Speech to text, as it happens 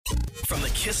From the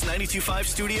Kiss 92.5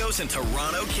 studios in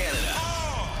Toronto, Canada.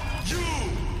 Are you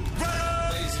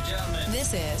ready? Ladies and gentlemen.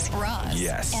 This is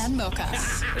Roz and Mocha.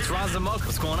 It's Roz and Mocha.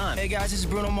 What's going on? Hey guys, this is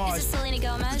Bruno Mars. This is Selena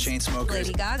Gomez. The Chainsmokers.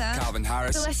 Lady Gaga. Calvin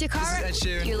Harris. Celestia Cara. This is Ed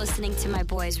Sheeran. You're listening to my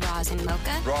boys Roz and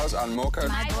Mocha. Roz and Mocha.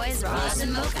 My boys Roz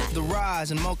and Mocha. The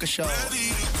Roz and Mocha Show.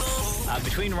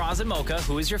 Between Roz and Mocha,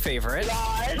 who is your favorite?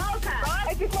 Mocha.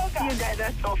 I just woke up. You guys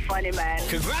are so funny, man.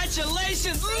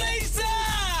 Congratulations, Lisa!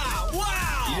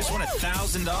 Wow! You just won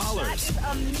 $1,000. That's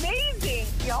amazing.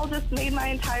 Y'all just made my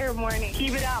entire morning.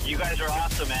 Keep it up. You guys are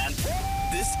awesome, man.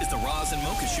 This is the Roz and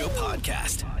Mocha Show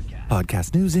podcast.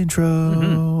 Podcast news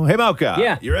intro. Hey, Mocha.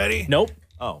 Yeah. You ready? Nope.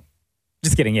 Oh.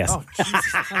 Just kidding, yes. Oh,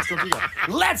 Jesus.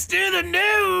 Let's do the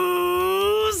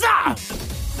news.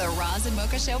 The Roz and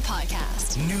Mocha Show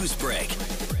podcast. News break.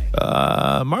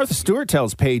 Martha Stewart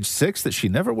tells Page 6 that she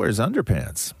never wears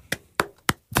underpants.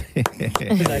 I'm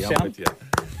with you.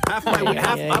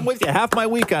 I'm with you. Half my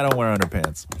week, I don't wear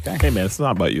underpants. Hey, man, it's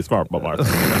not about you. It's about Martha.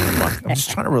 I'm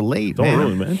just trying to relate, Don't man.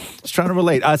 ruin, man. Just trying to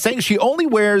relate. Saying she only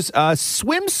wears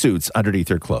swimsuits underneath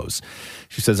her clothes.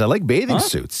 She says, I like bathing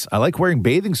suits. I like wearing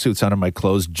bathing suits under my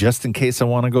clothes just in case I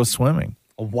want to go swimming.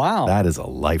 Wow. That is a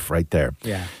life right there.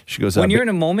 Yeah. She goes, when you're in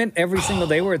a moment every single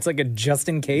day where it's like a just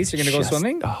in case you're going to go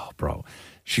swimming? Oh, bro.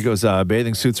 She goes,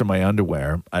 bathing suits are my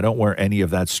underwear. I don't wear any of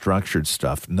that structured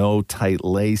stuff. No tight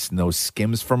lace, no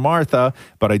Skims for Martha.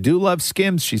 But I do love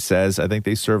Skims, she says. I think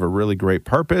they serve a really great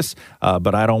purpose,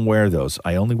 but I don't wear those.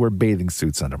 I only wear bathing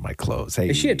suits under my clothes. Hey,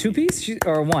 Is she a two-piece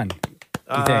or a one?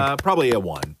 You think? Probably a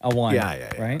one. A one.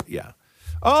 Yeah. Right? Yeah.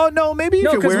 Oh, no, maybe if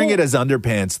No, you're 'cause wearing we'll- it as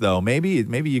underpants, though, maybe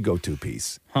you go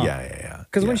two-piece. Huh. Yeah.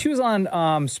 Because when she was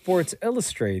on Sports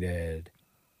Illustrated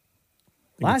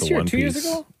last year, 2 years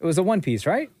ago, it was a one-piece,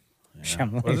 right? Of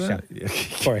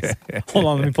course. Hold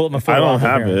on, let me pull up my photo. I don't album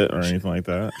have here. it or anything like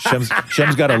that.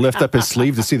 Shem's got to lift up his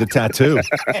sleeve to see the tattoo.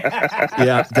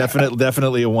 Yeah,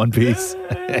 definitely a one piece.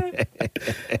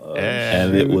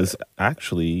 And it was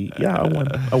actually,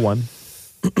 a one.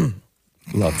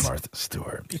 Love Martha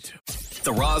Stewart. Me too.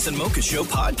 The Roz and Mocha Show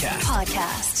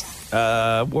podcast.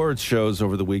 Awards shows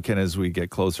over the weekend as we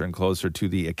get closer and closer to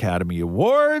the Academy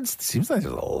Awards. It seems like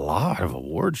there's a lot of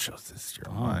award shows this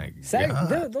year. My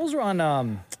God. Those were on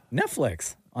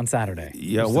Netflix on Saturday.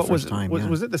 Yeah, It was what the was first it? time,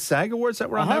 Was it the SAG Awards that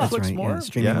were on That's Netflix right, more? yeah,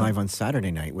 streaming live on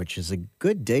Saturday night, which is a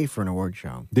good day for an award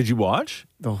show. Did you watch?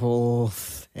 The whole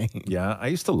thing. Yeah, I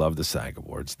used to love the SAG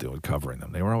Awards covering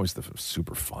them. They were always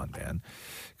super fun, man.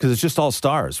 Because it's just all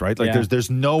stars, right? Like there's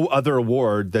no other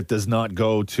award that does not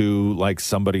go to like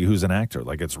somebody who's an actor.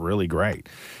 Like it's really great.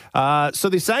 So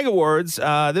the SAG Awards,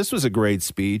 this was a great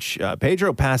speech.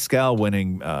 Pedro Pascal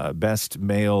winning Best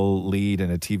Male Lead in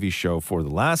a TV show for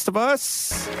The Last of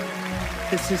Us.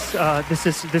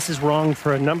 This is wrong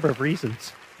for a number of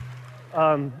reasons.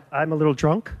 I'm a little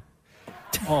drunk.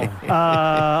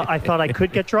 I thought I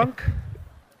could get drunk.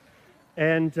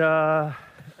 And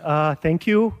thank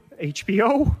you,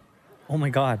 HBO. Oh my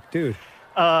God, dude.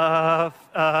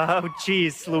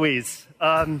 Geez, Louise.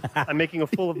 I'm making a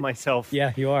fool of myself.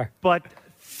 Yeah, you are. But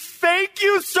thank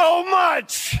you so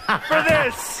much for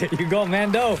this. You go,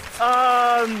 Mando.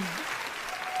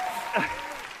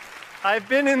 I've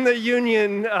been in the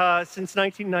union since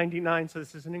 1999, so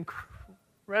this is an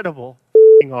incredible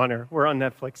honor. We're on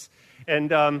Netflix. And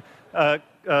to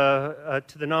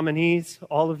the nominees,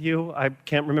 all of you, I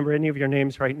can't remember any of your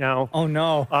names right now. Oh,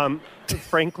 no.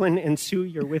 Franklin and Sue,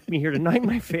 you're with me here tonight.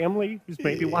 My family, who's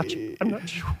maybe watching, I'm not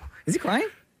sure. Is he crying?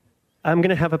 I'm going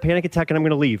to have a panic attack and I'm going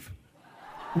to leave.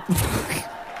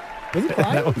 Was he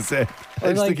crying? That was it.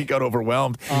 I just think he got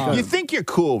overwhelmed. You think you're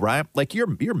cool, right? Like you're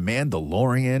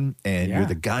Mandalorian and you're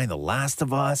the guy in The Last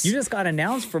of Us. You just got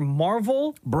announced for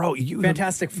Marvel, bro.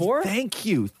 Fantastic Four. Thank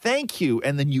you,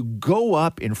 and then you go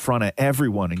up in front of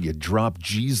everyone and you drop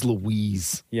 "Geez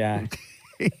Louise." Yeah.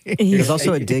 There's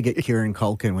also a dig at Kieran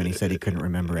Culkin when he said he couldn't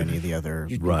remember any of the other.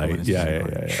 Right?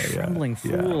 Yeah. Trembling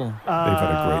fool. They've had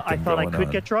a great thing I thought I going could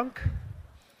on. get drunk.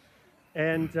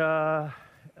 And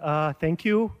thank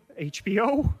you,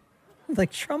 HBO.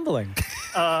 Like trembling.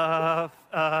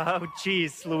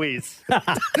 Geez, Louise.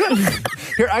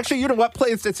 Here, actually, you know what?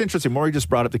 It's interesting. Maury just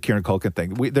brought up the Kieran Culkin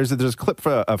thing. There's a clip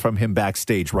from him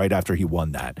backstage right after he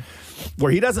won that, where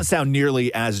he doesn't sound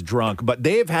nearly as drunk. But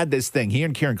they've had this thing. He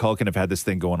and Kieran Culkin have had this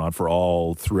thing going on for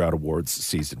all throughout awards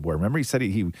season. Where remember he said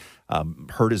he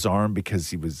hurt his arm because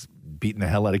he was beating the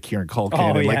hell out of Kieran Culkin.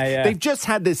 Oh, and yeah. They've just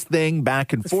had this thing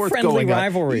back and forth friendly going on.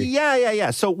 rivalry. Yeah.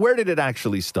 So where did it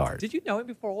actually start? Did you know him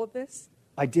before all of this?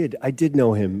 I did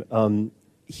know him.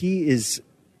 He is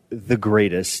the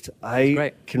greatest.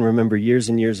 I can remember years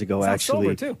and years ago, Sounds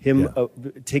actually, sober, too. him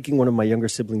taking one of my younger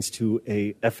siblings to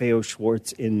a FAO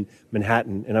Schwartz in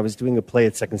Manhattan, and I was doing a play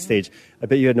at Second Stage. I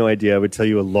bet you had no idea. I would tell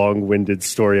you a long-winded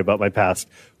story about my past.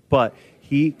 But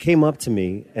he came up to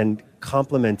me and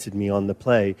complimented me on the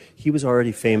play. He was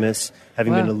already famous,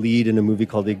 having been a lead in a movie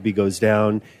called Igby Goes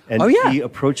Down, and he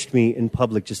approached me in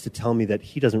public just to tell me that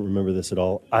he doesn't remember this at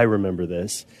all. I remember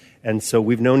this. And so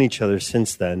we've known each other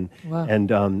since then. Wow.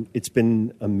 And it's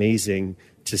been amazing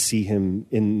to see him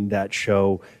in that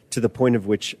show, to the point of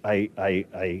which I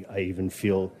even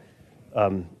feel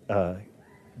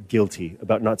guilty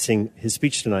about not seeing his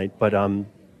speech tonight. But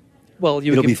well,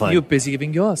 it'll be fine. You're busy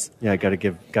giving yours. Yeah, gotta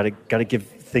give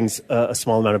things a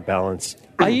small amount of balance.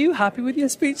 Are you happy with your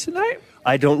speech tonight?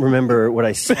 I don't remember what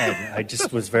I said. I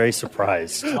just was very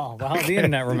surprised. Oh, well, the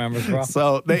internet remembers, bro.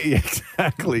 So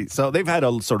they've had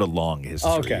a sort of long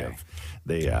history of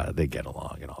they get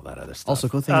along and all that other stuff. Also,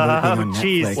 cool thing about it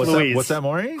being on Netflix. What's that,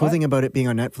 Maury? Cool thing about it being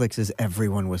on Netflix is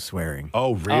everyone was swearing.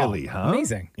 Oh, really? Huh?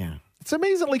 Amazing. Yeah. It's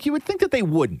amazing. Like, you would think that they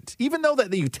wouldn't, even though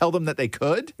that you tell them that they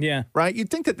could. Yeah. Right?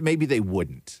 You'd think that maybe they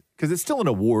wouldn't, because it's still an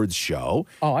awards show.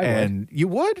 Oh, I would. And you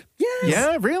would? Yes.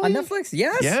 Yeah, really? On Netflix?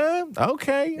 Yes. Yeah.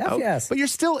 Okay. Yes. But you're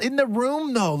still in the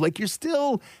room, though. Like, you're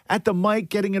still at the mic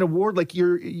getting an award. Like,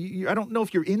 I don't know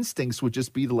if your instincts would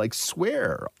just be to, like,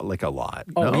 swear, like, a lot.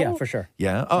 Oh, No? yeah, for sure.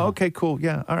 Yeah. Oh, okay, cool.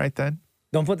 Yeah. All right, then.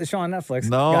 Don't put the show on Netflix.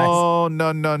 No.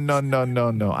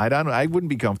 guys. I wouldn't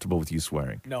be comfortable with you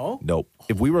swearing. No? Nope.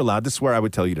 If we were allowed to swear, I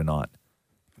would tell you to not.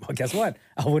 Well, guess what?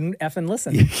 I wouldn't effing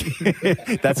listen.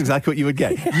 That's exactly what you would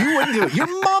get. You wouldn't do it. Your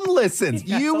mom listens.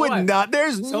 Yeah, you so would what? not.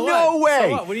 There's So no what? way. So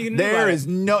what? What are you gonna do There about is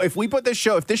no. If we put this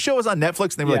show, if this show was on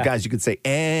Netflix, and they were like, guys, you could say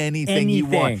anything you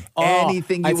want. Oh,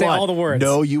 Anything you I'd say want. all the words.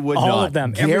 No, you would all not. All of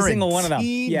them. Every single one of them.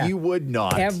 Guaranteed Yeah. You would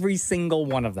not. Every single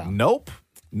one of them. Nope.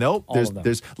 All of them.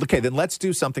 There's okay, then let's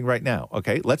do something right now.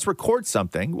 Okay, let's record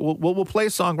something. We'll play a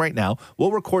song right now.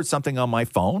 We'll record something on my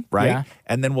phone, right? Yeah.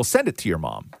 And then we'll send it to your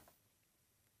mom.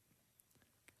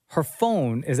 Her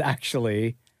phone is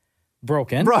actually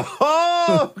broken. Bro,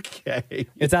 okay.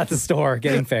 It's at the store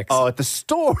getting fixed. Oh, at the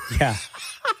store. Yeah.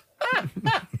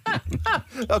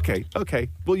 Okay.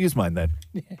 We'll use mine then.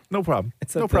 No problem.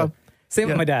 No problem. Same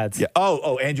with my dad's. Yeah.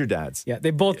 Oh, and your dad's. Yeah,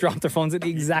 they both dropped their phones at the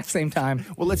exact same time.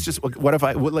 Well, let's just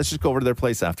let's just go over to their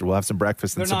place after. We'll have some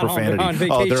breakfast and They're some not home.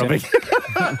 profanity. They're on vacation.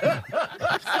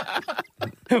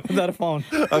 Without a phone.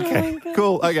 Okay.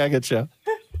 Cool. Okay, good show.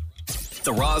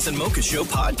 The Roz and Mocha Show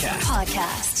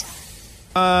podcast.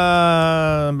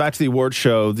 Back to the award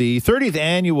show. The 30th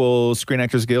annual Screen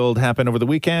Actors Guild happened over the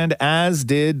weekend, as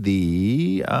did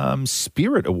the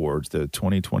Spirit Awards, the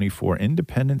 2024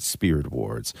 Independent Spirit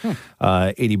Awards.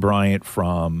 Adie Bryant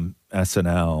from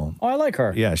SNL. Oh, I like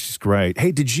her. Yeah, she's great.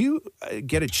 Hey, did you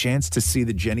get a chance to see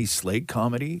the Jenny Slate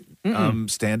comedy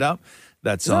stand-up?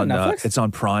 That's Is on that on Netflix? It's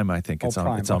on Prime, I think. It's on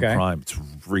okay. Prime. It's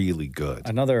really good.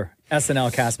 Another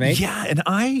SNL castmate. Yeah, and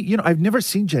I've never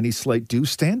seen Jenny Slate do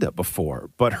stand-up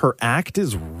before, but her act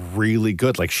is really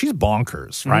good. Like, she's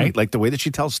bonkers, right? Like, the way that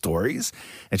she tells stories,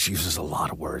 and she uses a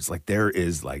lot of words. Like,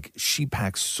 she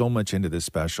packs so much into this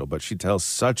special, but she tells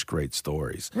such great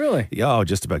stories. Really? Yeah,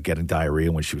 just about getting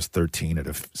diarrhea when she was 13 at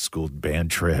a school band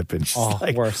trip, and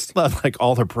she's worst. Like,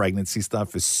 all her pregnancy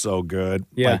stuff is so good.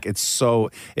 Yeah. Like, it's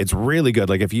really good.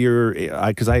 Like,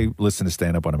 because I listen to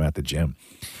stand-up when I'm at the gym.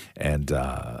 And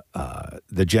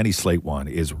the Jenny Slate one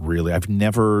is really, I've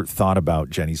never thought about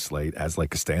Jenny Slate as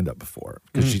like a stand-up before.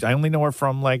 Because I only know her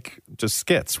from like just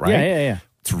skits, right? Yeah.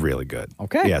 It's really good.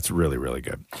 Okay. Yeah, it's really, really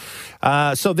good.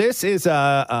 So this is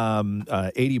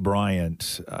Adie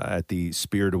Bryant at the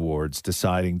Spirit Awards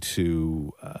deciding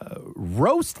to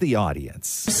roast the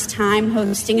audience. First time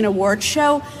hosting an award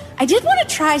show, I did want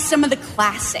to try some of the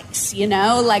classics,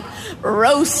 like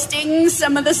roasting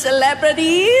some of the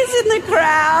celebrities in the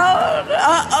crowd.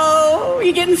 Uh-oh,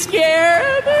 you getting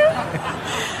scared?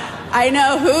 I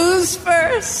know. Who's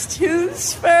first?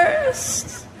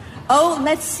 Oh,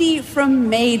 let's see, from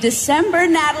May, December,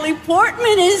 Natalie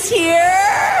Portman is here.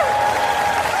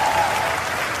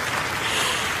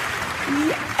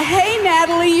 Hey,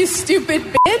 Natalie, you stupid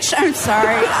bitch. I'm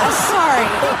sorry.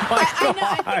 I think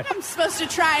I'm supposed to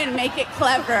try and make it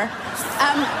clever.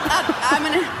 I'm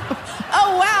gonna...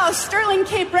 Oh, wow, Sterling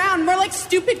K. Brown, more like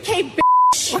stupid K. bitch.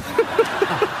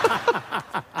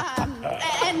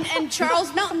 And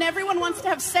Charles Melton, everyone wants to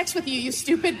have sex with you, you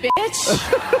stupid bitch.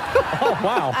 Oh,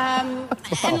 wow.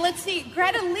 And let's see,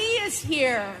 Greta Lee is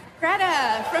here.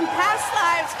 Greta, from Past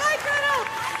Lives. Hi, Greta.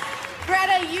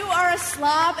 Greta, you are a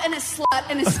slob and a slut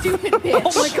and a stupid bitch.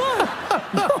 Oh, my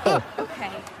God.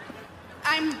 Okay.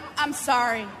 I'm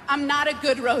sorry. I'm not a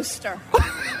good roaster.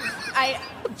 I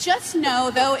just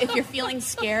know, though, if you're feeling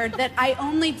scared, that I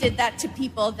only did that to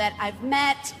people that I've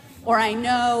met or I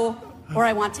know or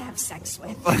I want to have sex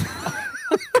with.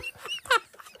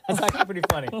 That's actually pretty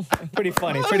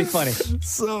funny. Pretty funny.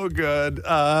 So good.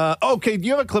 Okay, do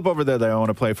you have a clip over there that I want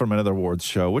to play from another awards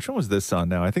show? Which one was this on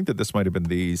now? I think that this might have been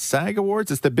the SAG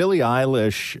Awards. It's the Billie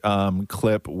Eilish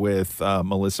clip with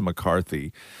Melissa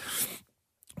McCarthy,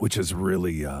 which is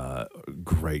really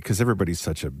great because everybody's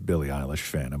such a Billie Eilish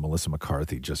fan, and Melissa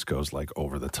McCarthy just goes like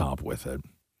over the top with it.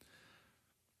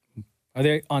 Are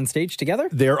they on stage together?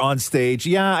 They're on stage.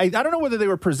 Yeah, I don't know whether they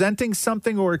were presenting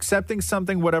something or accepting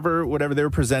something, whatever they were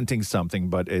presenting something,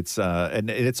 but it's and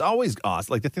it's always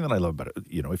awesome. Like the thing that I love about it,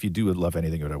 if you do love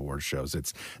anything about award shows,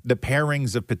 it's the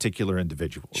pairings of particular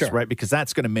individuals, right? Because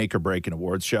that's going to make or break an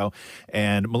awards show.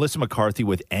 And Melissa McCarthy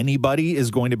with anybody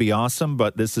is going to be awesome,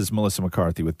 but this is Melissa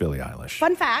McCarthy with Billie Eilish.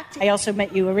 Fun fact, I also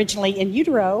met you originally in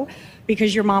utero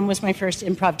because your mom was my first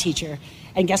improv teacher.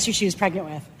 And guess who she was pregnant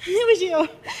with? It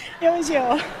was you.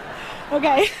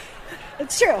 Okay.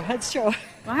 It's true.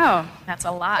 Wow, that's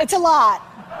a lot. It's a lot.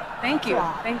 Thank you.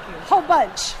 Whole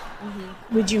bunch.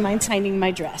 Mm-hmm. Would you mind signing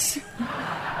my dress?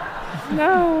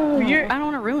 No. I don't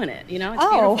want to ruin it, It's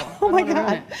beautiful. Oh my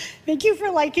God. Thank you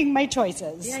for liking my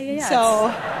choices. Yeah.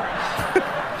 So,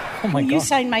 oh my God. You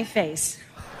sign my face.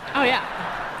 Oh, yeah.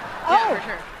 Oh, for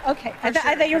sure. Okay. I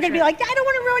thought you were going to be like, I don't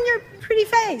want to ruin your pretty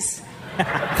face.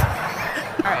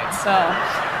 All right, so.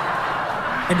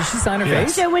 And did she sign her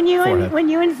face? So when you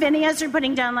and Phineas are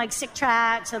putting down like sick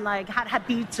tracks and like hot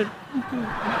beats,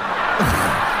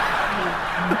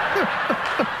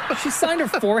 She signed her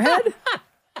forehead?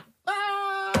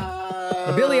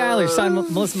 Billie Eilish signed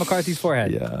Melissa McCarthy's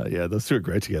forehead. Yeah, those two are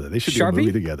great together. They should do a Sharpie?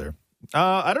 movie together.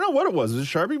 I don't know what it was. Was it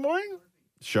Sharpie Mooring?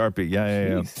 Sharpie,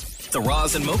 yeah. The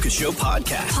Roz and Mocha Show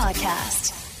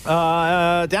podcast.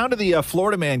 Down to the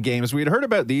Florida Man games. We had heard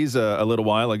about these a little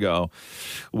while ago,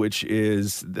 which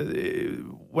is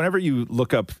whenever you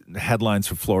look up headlines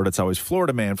for Florida, it's always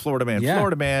Florida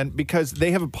Man, because they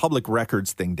have a public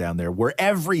records thing down there where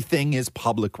everything is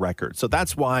public record. So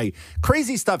that's why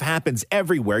crazy stuff happens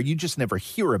everywhere. You just never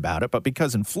hear about it. But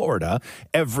because in Florida,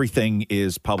 everything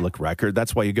is public record,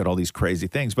 that's why you get all these crazy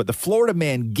things. But the Florida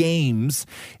Man games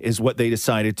is what they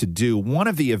decided to do. One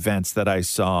of the events that I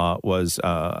saw was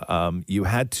you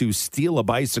had to steal a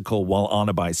bicycle while on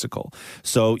a bicycle.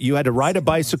 So you had to ride a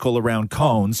bicycle around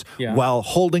cones while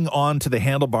holding on to the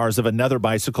handlebars of another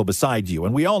bicycle beside you.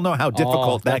 And we all know how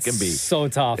difficult that can be. So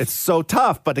tough. It's so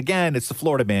tough. But again, it's the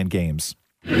Florida Man games.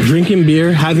 Drinking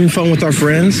beer, having fun with our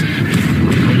friends,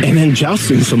 and then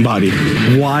jousting somebody.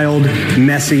 Wild,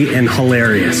 messy, and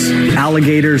hilarious.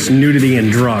 Alligators, nudity,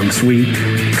 and drugs. We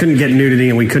couldn't get nudity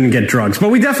and we couldn't get drugs, but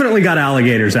we definitely got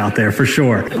alligators out there for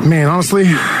sure. Man, honestly,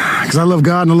 because I love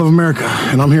God and I love America,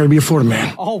 and I'm here to be a Florida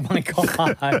man. Oh my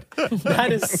God.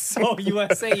 That is so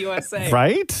USA.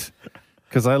 Right?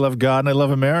 Because I love God and I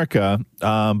love America.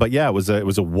 But yeah, it was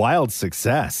a wild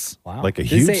success. Wow. Like a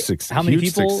huge success. How many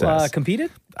people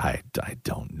competed? I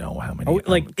don't know how many.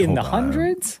 In the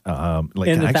hundreds? In the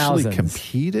actually thousands?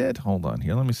 Competed? Hold on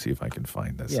here. Let me see if I can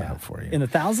find this out for you. In the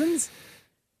thousands?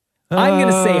 I'm going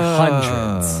to say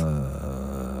hundreds.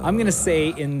 I'm going to say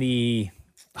in the...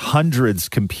 Hundreds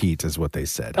compete is what they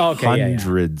said. Okay,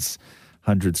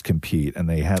 Hundreds compete, and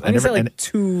they have. I'm gonna say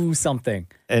two something.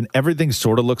 And everything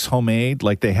sort of looks homemade.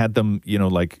 Like they had them,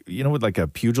 with like a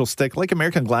pugil stick, like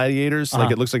American Gladiators.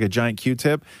 Like it looks like a giant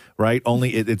Q-tip, right?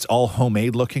 Only it's all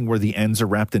homemade looking, where the ends are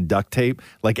wrapped in duct tape.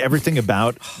 Like everything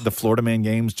about the Florida Man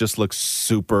games just looks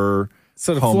super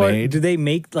homemade. Do they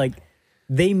make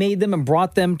they made them and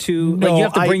brought them to? No, you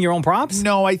have to bring your own props.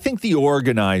 No, I think the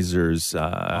organizers.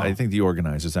 I think the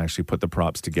organizers actually put the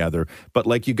props together.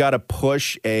 But you got to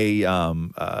push a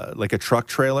like a truck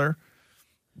trailer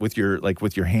with your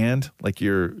hand,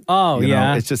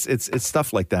 It's just it's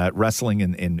stuff like that. Wrestling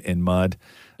in mud,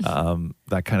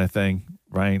 that kind of thing,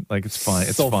 right? Like it's fine.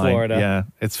 It's fine. Florida. Yeah,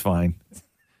 it's fine.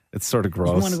 It's sort of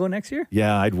gross. You want to go next year?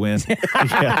 Yeah, I'd win.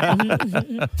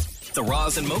 The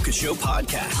Roz and Mocha Show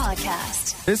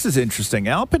podcast. This is interesting.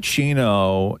 Al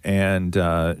Pacino and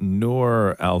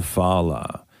Noor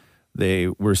Al-Fala, they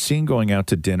were seen going out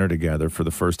to dinner together for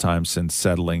the first time since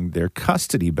settling their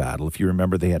custody battle. If you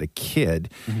remember, they had a kid,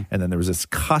 and then there was this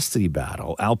custody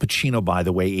battle. Al Pacino, by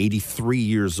the way, 83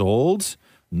 years old.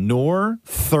 Noor,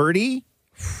 30.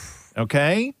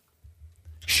 Okay?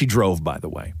 She drove, by the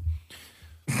way.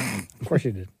 Of course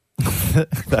you did.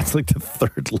 That's like the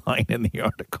third line in the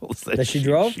article. That she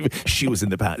drove? She was in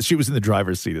the past. She was in the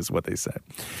driver's seat, is what they said.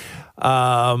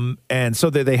 And so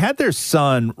they had their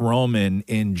son, Roman,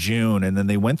 in June, and then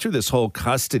they went through this whole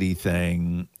custody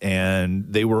thing,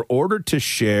 and they were ordered to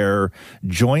share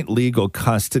joint legal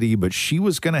custody, but she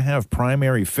was going to have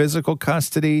primary physical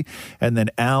custody, and then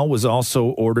Al was also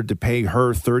ordered to pay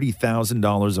her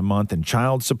 $30,000 a month in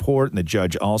child support, and the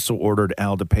judge also ordered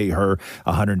Al to pay her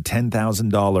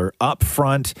 $110,000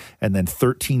 upfront, and then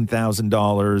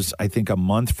 $13,000, I think, a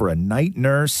month for a night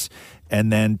nurse. And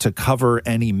then to cover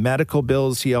any medical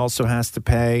bills he also has to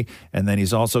pay. And then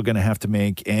he's also going to have to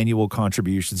make annual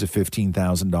contributions of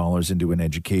 $15,000 into an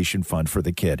education fund for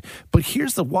the kid. But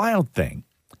here's the wild thing.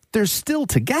 They're still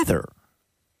together.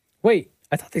 Wait,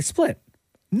 I thought they split.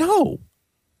 No.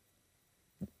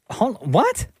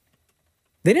 What?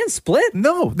 They didn't split?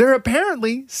 No, they're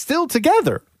apparently still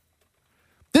together.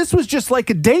 This was just like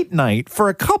a date night for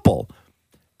a couple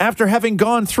after having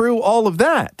gone through all of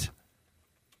that.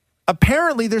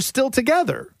 Apparently, they're still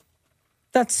together.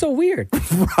 That's so weird.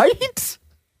 Right?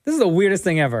 This is the weirdest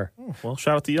thing ever. Oh, well,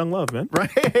 shout out to Young Love, man. Right.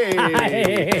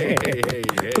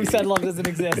 Who said love doesn't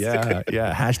exist?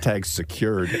 Yeah. Hashtag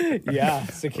secured. Yeah,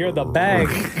 secured the bag.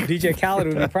 DJ Khaled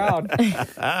would be proud.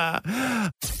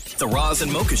 The Roz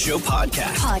and Mocha Show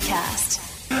podcast.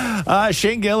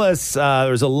 Shane Gillis, there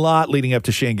was a lot leading up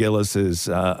to Shane Gillis's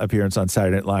appearance on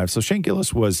Saturday Night Live. So Shane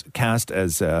Gillis was cast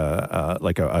as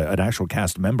an actual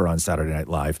cast member on Saturday Night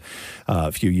Live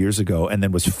a few years ago, and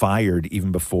then was fired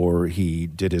even before he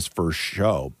did his first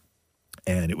show.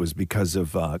 And it was because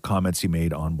of comments he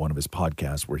made on one of his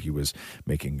podcasts where he was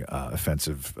making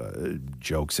offensive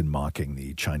jokes and mocking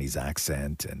the Chinese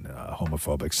accent and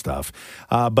homophobic stuff.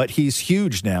 But he's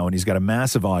huge now, and he's got a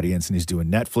massive audience, and he's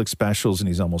doing Netflix specials, and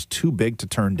he's almost too big to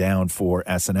turn down for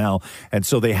SNL. And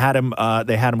so they had him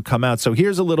come out. So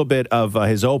here's a little bit of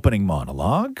his opening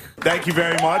monologue. Thank you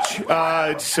very much.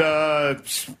 I'm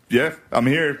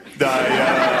here.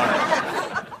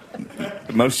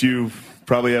 Most of you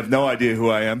probably have no idea who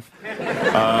I am.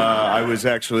 I was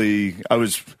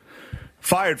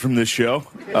fired from this show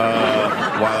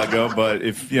a while ago, but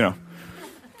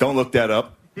don't look that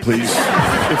up, please.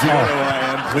 If you don't know who I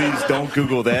am, please don't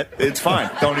Google that. It's fine.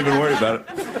 Don't even worry about it.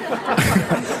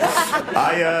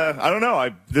 I don't know. I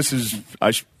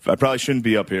probably shouldn't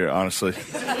be up here, honestly.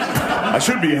 I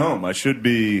should be home. I should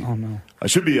be a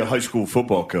high school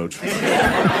football coach.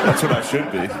 That's what I should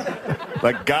be.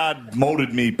 Like, God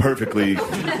molded me perfectly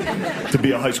to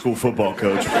be a high school football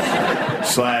coach /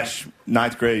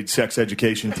 9th grade sex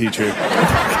education teacher.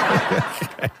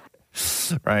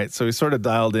 Right. So he sort of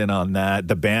dialed in on that.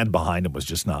 The band behind him was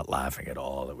just not laughing at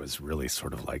all. It was really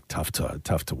sort of like tough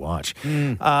to watch.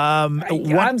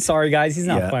 I'm sorry, guys. He's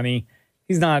not funny.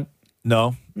 He's not.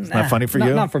 No? It's not funny for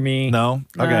you? Not for me. No?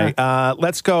 Okay.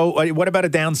 Let's go. What about a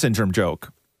Down syndrome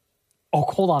joke? Oh,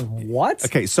 hold on. What?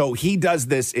 Okay, so he does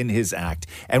this in his act.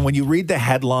 And when you read the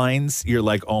headlines, you're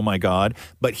like, oh my God.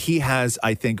 But he has,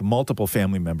 I think, multiple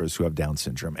family members who have Down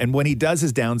syndrome. And when he does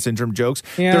his Down syndrome jokes,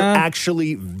 they're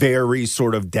actually very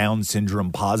sort of Down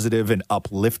syndrome positive and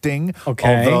uplifting.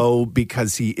 Okay. Although,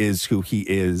 because he is who he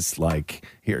is, like,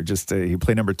 here, just you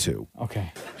play number 2.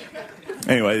 Okay.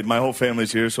 Anyway, my whole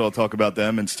family's here, so I'll talk about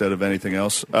them instead of anything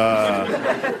else.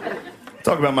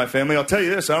 Talk about my family. I'll tell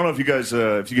you this. I don't know if you guys,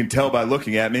 if you can tell by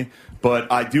looking at me,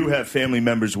 but I do have family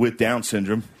members with Down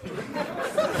syndrome.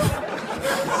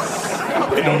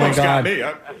 It almost got me.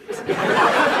 I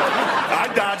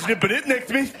dodged it, but it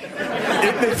nicked me.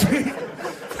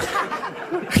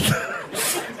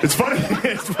 It's funny.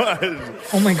 It's funny.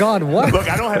 Oh my God, what? Look,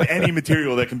 I don't have any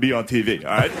material that can be on TV,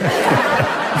 all right?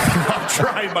 I'm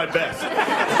trying my best.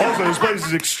 Also, this place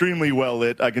is extremely well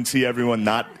lit. I can see everyone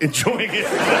not enjoying it.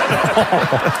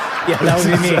 Yeah, that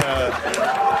would be me.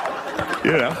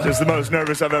 Just the most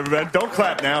nervous I've ever been. Don't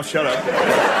clap now. Shut up.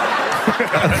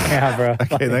 Yeah, bro.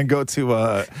 Okay, then go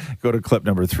to clip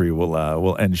number 3.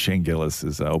 We'll end Shane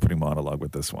Gillis's opening monologue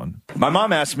with this one. My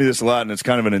mom asked me this a lot, and it's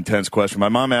kind of an intense question. My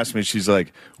mom asked me, she's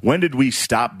like, when did we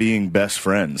stop being best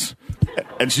friends?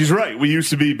 And she's right. We used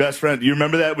to be best friends. You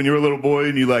remember that when you were a little boy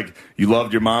and you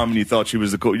loved your mom and you thought she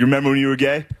was the cool? You remember when you were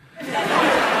gay?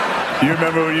 You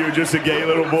remember when you were just a gay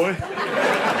little boy?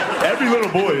 Every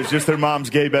little boy is just their mom's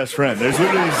gay best friend. There's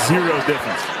literally zero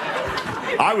difference.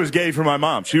 I was gay for my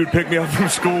mom. She would pick me up from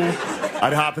school.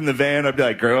 I'd hop in the van. I'd be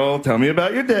like, girl, tell me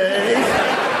about your day.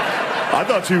 I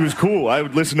thought she was cool. I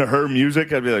would listen to her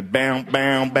music. I'd be like, bam,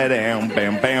 bam, ba-dam,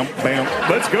 bam, bam,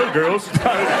 bam. Let's go, girls.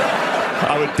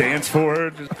 I would dance for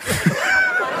her.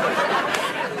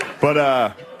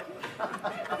 But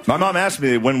My mom asked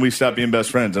me when we stopped being best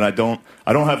friends, and I don't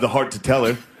have the heart to tell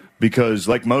her because,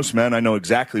 like most men, I know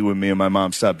exactly when me and my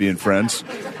mom stopped being friends.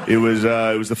 It was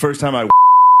the first time I.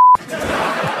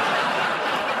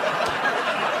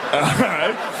 All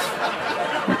right.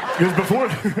 Because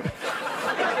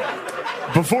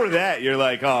before that, you're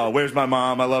like, oh, where's my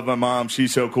mom? I love my mom.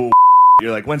 She's so cool.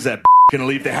 You're like, when's that gonna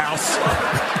leave the house?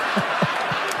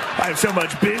 I have so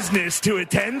much business to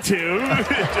attend to.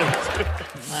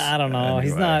 I don't know. Anyway.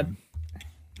 He's not.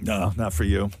 No, not for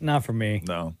you. Not for me.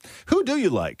 No. Who do you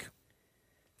like?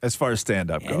 As far as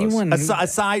stand-up goes, Anyone-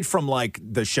 aside from like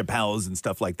the Chappelles and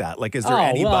stuff like that, like is there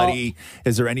anybody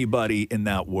in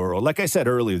that world? Like I said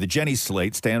earlier, the Jenny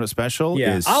Slate stand-up special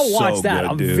is I'll watch so that.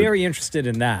 good, I'm dude. very interested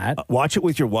in that. Watch it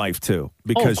with your wife too,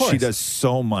 because of she course. does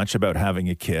so much about having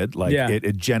a kid. Like Yeah.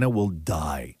 Jenna will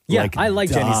die. Yeah, I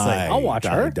like Jenny Slate. die, I'll watch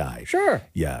her. Die. Sure.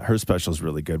 Yeah, her special's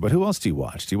really good. But who else do you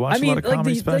watch? Do you watch I mean, a lot of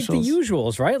comedy like specials? the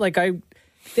usuals, right? Like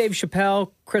Dave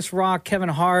Chappelle, Chris Rock, Kevin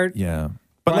Hart. Yeah.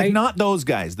 But like right? not those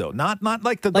guys though. Not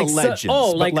like the legends.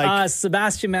 Like, but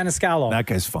Sebastian Maniscalco. That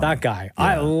guy's funny. That guy.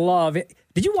 I love it.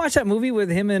 Did you watch that movie with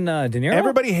him and De Niro?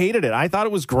 Everybody hated it. I thought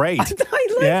it was great. I liked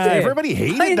yeah, it. everybody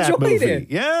hated I that enjoyed movie. it.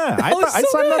 Yeah, That was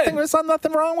so good. I saw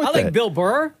nothing wrong with I like it. Bill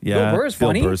Burr. Yeah, Bill Burr's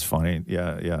funny. Bill Burr's funny.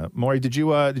 Yeah. Maury, did you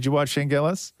watch Shane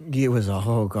Gillis? It was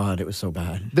oh god, it was so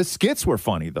bad. The skits were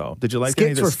funny though. Did you like skits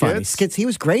any of the were skits? funny. Skits. He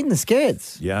was great in the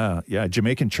skits. Yeah.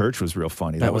 Jamaican Church was real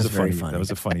funny. That was a very funny. funny. That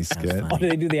was a funny skit. Oh,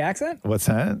 did they do the accent? What's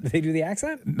that? Did they do the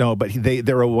accent? No, but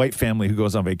they're a white family who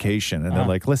goes on vacation, and they're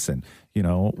like, listen,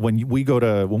 when we go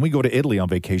to Italy on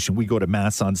vacation, we go to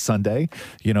mass on Sunday.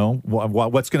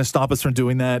 What's going to stop us from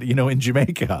doing that? In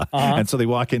Jamaica, and so they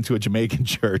walk into a Jamaican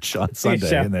church on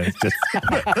Sunday, and then it's just.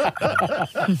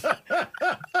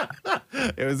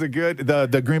 It was a good.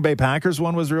 The Green Bay Packers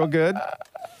one was real good.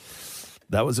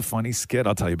 That was a funny skit.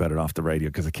 I'll tell you about it off the radio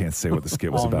because I can't say what the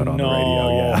skit was about on the radio.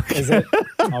 Yeah, is it?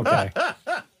 Okay.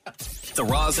 The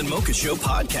Roz and Mocha Show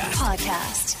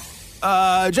podcast.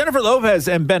 Jennifer Lopez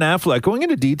and Ben Affleck going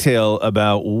into detail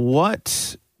about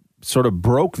what sort of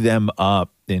broke them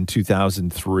up in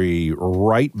 2003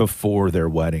 right before their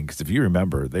wedding. Because if you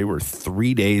remember, they were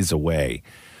 3 days away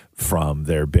from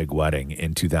their big wedding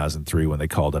in 2003 when they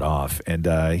called it off. And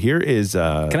here is...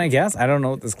 Can I guess? I don't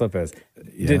know what this clip is.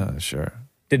 Yeah, sure.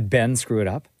 Did Ben screw it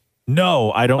up?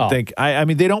 No, I don't think... I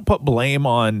mean, they don't put blame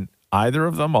either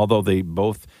of them, although they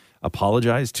both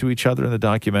apologize to each other in the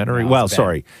documentary. No, well, Ben.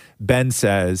 sorry. Ben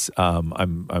says,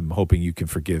 I'm hoping you can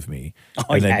forgive me.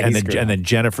 Oh, and yeah, then, then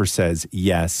Jennifer says,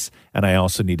 yes, and I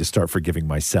also need to start forgiving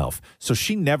myself. So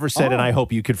she never said, and I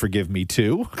hope you can forgive me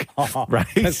too. Right?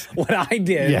 'Cause what I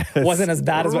did wasn't as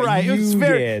bad as what you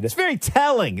did. It's very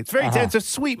telling. It's very it's a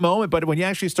sweet moment, but when you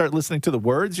actually start listening to the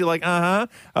words, you're like,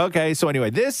 okay. So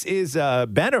anyway, this is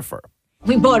Bennifer.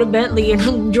 We bought a Bentley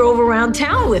and drove around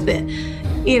town with it.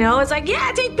 It's like,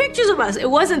 yeah, take pictures of us.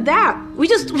 It wasn't that. We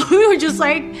were just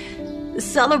like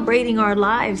celebrating our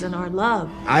lives and our love.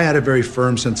 I had a very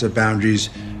firm sense of boundaries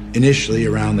initially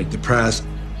around the press.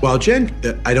 While Jen,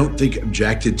 I don't think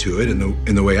objected to it in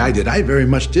the way I did. I very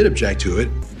much did object to it.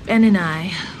 Ben and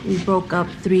I, we broke up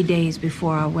 3 days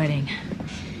before our wedding.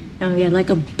 And we had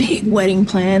a big wedding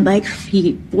plan,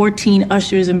 14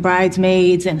 ushers and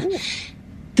bridesmaids. And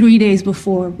 3 days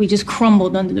before, we just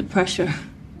crumbled under the pressure.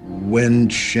 When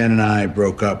Shen and I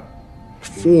broke up,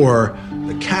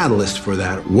 the catalyst for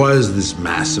that was this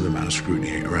massive amount of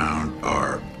scrutiny around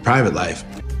our private life.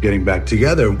 Getting back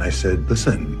together, I said,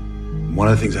 listen, one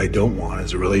of the things I don't want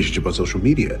is a relationship on social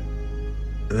media.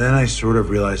 And then I sort of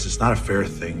realized it's not a fair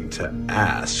thing to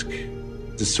ask.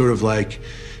 It's sort of like,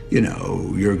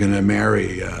 you're going to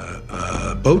marry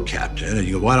a boat captain, and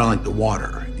you go, well, I don't like the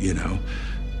water,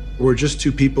 We're just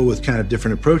two people with kind of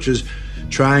different approaches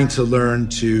trying to learn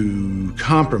to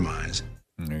compromise.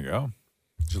 There you go.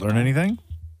 Did you learn anything?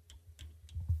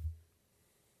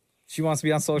 She wants to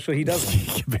be on social. He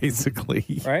doesn't.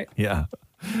 Basically. Right? Yeah.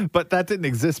 But that didn't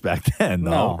exist back then,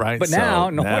 though, No. right? But now,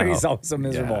 no wonder he's always so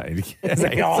miserable. It's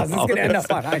like, oh, this is going to end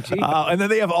up on IG. And then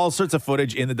they have all sorts of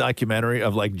footage in the documentary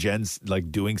of Jen's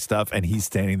doing stuff and he's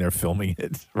standing there filming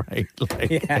it, right?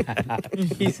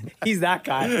 He's that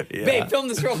guy. Yeah. Babe, film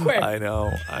this real quick. I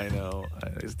know.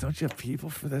 Don't you have people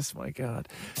for this? My God.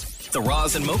 The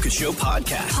Roz and Mocha Show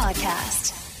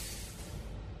podcast.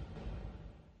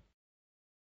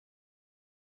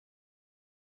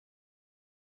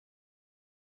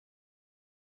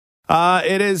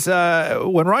 It is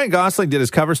when Ryan Gosling did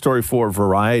his cover story for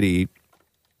Variety,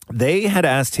 they had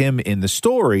asked him in the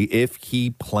story if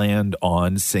he planned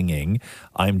on singing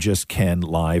I'm Just Ken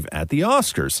live at the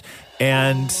Oscars.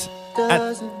 And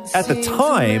At the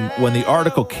time when the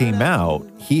article came out,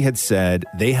 he had said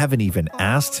they haven't even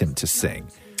asked him to sing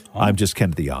I'm Just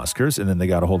Ken at the Oscars. And then they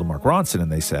got a hold of Mark Ronson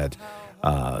and they said,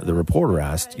 the reporter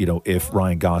asked, if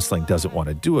Ryan Gosling doesn't want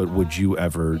to do it, would you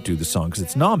ever do the song? Because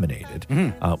it's nominated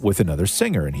with another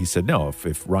singer. And he said, no,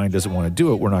 if Ryan doesn't want to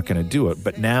do it, we're not going to do it.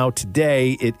 But now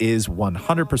today it is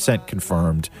 100%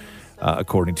 confirmed,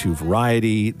 according to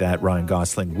Variety, that Ryan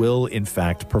Gosling will in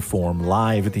fact perform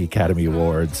live at the Academy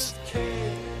Awards.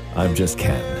 I'm Just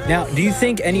Ken. Now, do you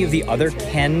think any of the other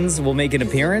Kens will make an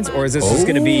appearance, or is this just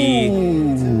going to be,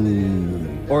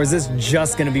 or is this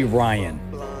just going to be Ryan?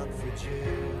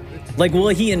 Like, will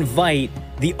he invite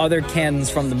the other Kens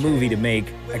from the movie to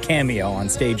make a cameo on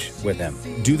stage with him?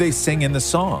 Do they sing in the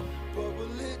song?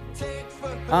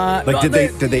 Did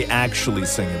they actually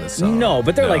sing in the song? No,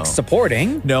 but they're like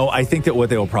supporting. No, I think that what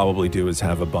they will probably do is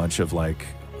have a bunch of like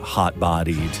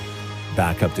hot-bodied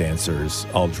backup dancers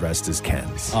all dressed as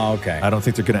Kens. Oh, okay. I don't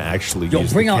think they're going to actually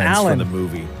use bring the out Kens Alan. from the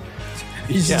movie.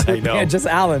 I know. Yeah, just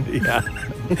Alan. Yeah.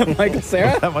 Michael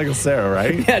Cera? Michael Cera,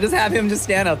 right? Yeah, just have him just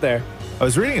stand out there. I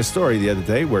was reading a story the other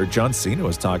day where John Cena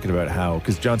was talking about how,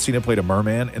 because John Cena played a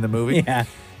merman in the movie. Yeah.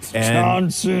 And,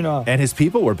 John Cena. And his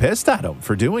people were pissed at him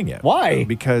for doing it. Why?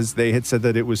 Because they had said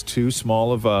that it was too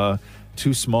small of a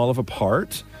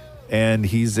part. And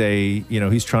he's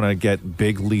he's trying to get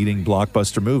big leading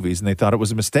blockbuster movies, and they thought it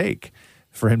was a mistake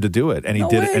for him to do it. And he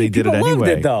did it, and he did it anyway. Loved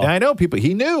it, though. I know people.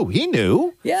 He knew.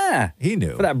 Yeah. He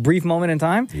knew. For that brief moment in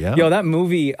time. Yeah. Yo, that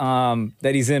movie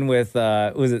that he's in with,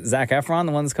 was it Zac Efron,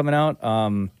 the one that's coming out?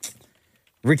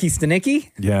 Ricky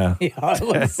Stenicki? Yeah. Yeah, it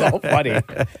looks so funny.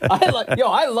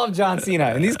 I love John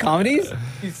Cena. In these comedies,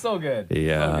 he's so good.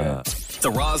 Yeah.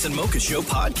 The Roz and Mocha Show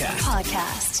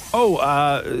podcast.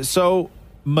 So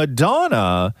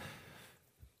Madonna,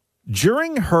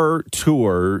 during her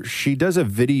tour, she does a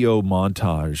video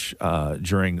montage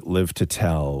during Live to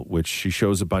Tell, which she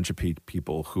shows a bunch of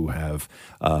people who have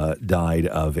died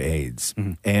of AIDS.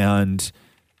 Mm-hmm. And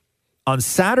on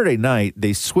Saturday night,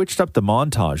 they switched up the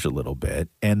montage a little bit,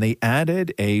 and they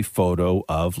added a photo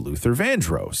of Luther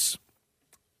Vandross.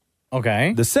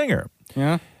 Okay. The singer.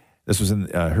 Yeah. This was in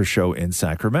her show in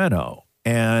Sacramento.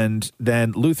 And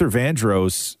then Luther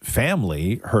Vandross'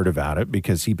 family heard about it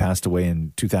because he passed away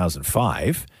in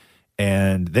 2005.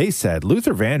 And they said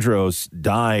Luther Vandross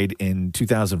died in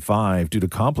 2005 due to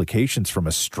complications from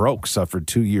a stroke suffered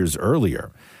 2 years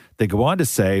earlier. They go on to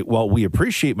say, while we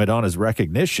appreciate Madonna's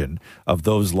recognition of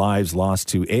those lives lost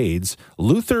to AIDS,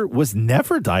 Luther was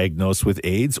never diagnosed with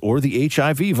AIDS or the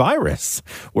HIV virus.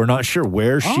 We're not sure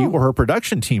where she or her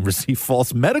production team received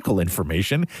false medical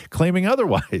information claiming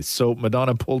otherwise. So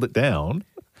Madonna pulled it down.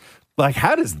 Like,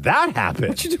 how does that happen?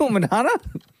 What you doing, Madonna?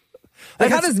 Like,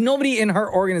 how does nobody in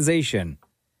her organization,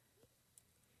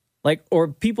 or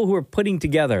people who are putting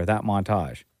together that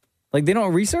montage, they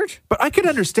don't research? But I could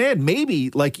understand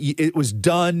maybe, it was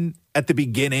done at the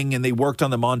beginning and they worked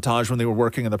on the montage when they were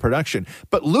working on the production.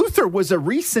 But Luther was a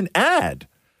recent ad.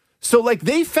 So,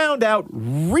 they found out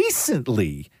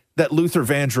recently that Luther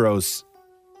Vandross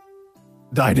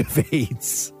died of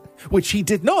AIDS, which he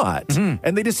did not. Mm-hmm.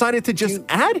 And they decided to just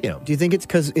add him. Do you think it's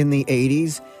because in the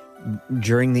 80s,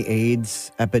 during the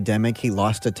AIDS epidemic, he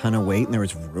lost a ton of weight and there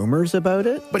was rumors about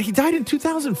it? But he died in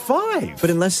 2005. But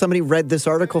unless somebody read this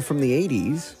article from the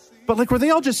 80s. But were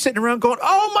they all just sitting around going,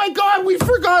 oh my God, we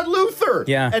forgot Luther.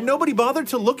 Yeah. And nobody bothered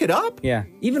to look it up? Yeah.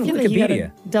 Even You Wikipedia.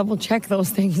 gotta double check those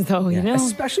things, though, you know?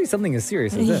 Especially something as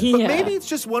serious as this. Yeah. But maybe it's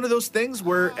just one of those things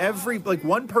where every,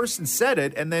 one person said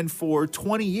it, and then for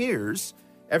 20 years,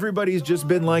 everybody's just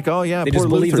been like, oh yeah, They poor just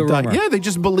believed Luther the died. rumor. Yeah, they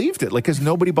just believed it, because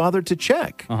nobody bothered to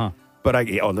check. Uh-huh. But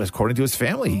according to his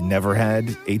family, he never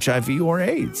had HIV or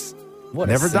AIDS.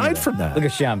 Never died from that. Look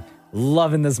at Shem.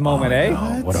 Loving this moment, eh?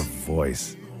 No, what a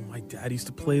voice. My dad used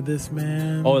to play this,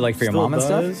 man. Oh, for your Still mom and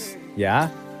does. stuff? Yeah.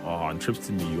 Oh, on trips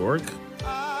to New York.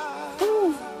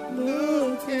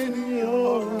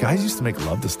 Guys used to make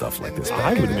love to stuff like this.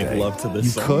 I would make love to this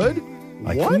You song. could?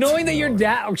 What? Knowing that your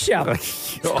dad... Oh, Shem.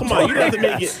 Come on, you didn't have to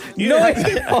make it. You didn't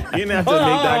have to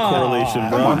make that correlation,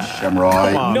 bro. Come on, Shamroy.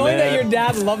 Come on, Knowing man. that your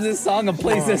dad loves this song and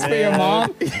plays this for your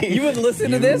mom, you would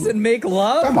listen to this and make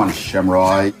love? Come on,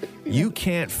 Shamroy. You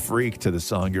can't freak to the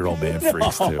song your old man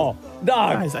freaks to. Dog.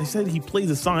 Guys, I said he plays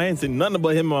the song. I ain't saying nothing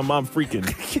about him and my mom freaking.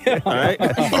 All right?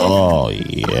 Oh,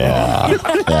 yeah.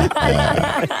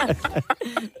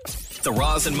 The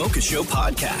Roz and Mocha Show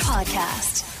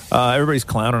podcast. Everybody's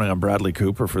clowning on Bradley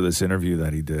Cooper for this interview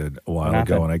that he did a while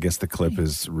ago, and I guess the clip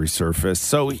is resurfaced.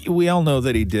 So we all know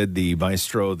that he did the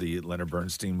Maestro, the Leonard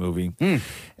Bernstein movie,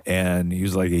 and he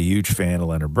was like a huge fan of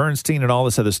Leonard Bernstein and all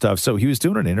this other stuff. So he was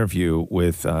doing an interview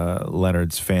with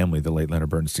Leonard's family, the late Leonard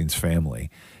Bernstein's family.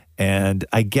 And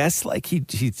I guess like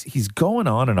he's going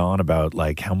on and on about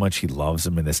like how much he loves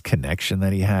him and this connection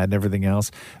that he had and everything else.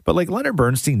 But like Leonard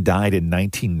Bernstein died in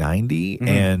 1990,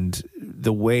 and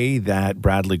the way that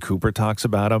Bradley Cooper talks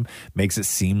about him makes it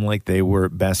seem like they were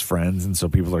best friends, and so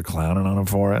people are clowning on him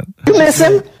for it. You miss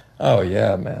him? Oh,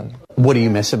 yeah, man. What do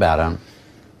you miss about him?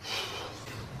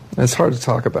 It's hard to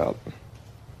talk about.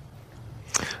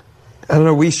 I don't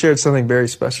know, we shared something very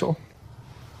special.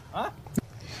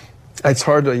 It's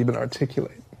hard to even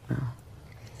articulate.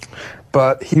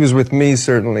 But he was with me,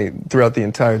 certainly, throughout the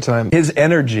entire time. His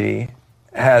energy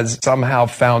has somehow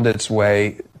found its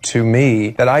way to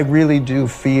me that I really do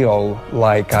feel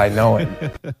like I know him.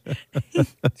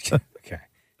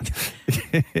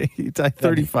 He died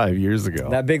 35 years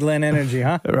ago. That big Len energy,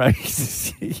 huh? Right.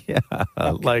 Yeah.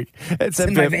 Like it's in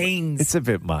a my bit, veins. It's a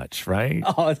bit much, right?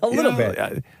 Oh, a little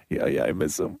bit. Yeah, I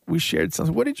miss him. We shared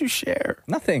something. What did you share?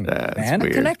 Nothing, That's man.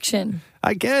 weird. Connection.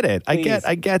 I get it. I Please.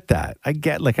 get that. I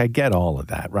get all of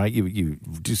that, right? You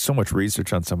do so much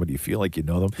research on somebody, you feel like you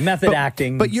know them. Method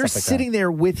acting, But you're stuff like sitting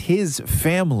there with his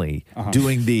family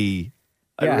doing the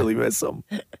I really miss him.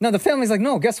 No, the family's like,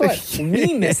 no, guess what?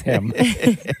 We miss him.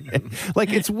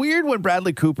 Like, it's weird when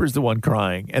Bradley Cooper's the one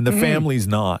crying and the family's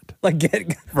not. Like,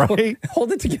 right?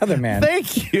 Hold it together, man.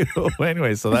 Thank you.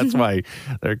 Anyway, so that's why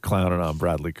they're clowning on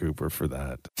Bradley Cooper for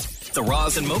that. The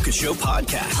Roz and Mocha Show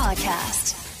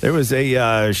podcast. There was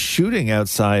a shooting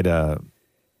outside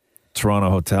Toronto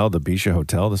hotel, the Bisha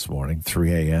Hotel this morning,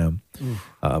 3 a.m.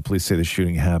 Police say the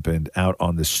shooting happened out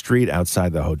on the street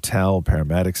outside the hotel.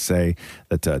 Paramedics say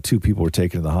that 2 people were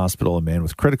taken to the hospital, a man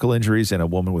with critical injuries and a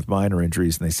woman with minor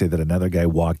injuries. And they say that another guy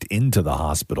walked into the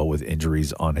hospital with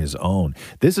injuries on his own.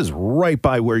 This is right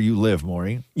by where you live,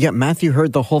 Maureen. Yeah, Matthew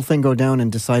heard the whole thing go down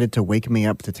and decided to wake me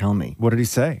up to tell me. What did he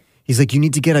say? He's like, you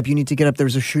need to get up. You need to get up.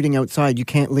 There's a shooting outside. You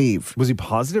can't leave. Was he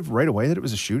positive right away that it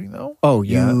was a shooting, though? Oh,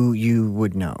 you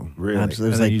would know. Really? Absolutely.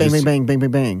 It was like bang, bang, bang, bang,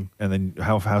 bang, bang. And then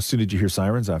how soon did you hear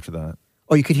sirens after that?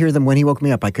 Oh, you could hear them when he woke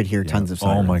me up. I could hear tons of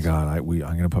sirens. Oh, my God. I'm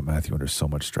going to put Matthew under so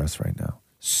much stress right now.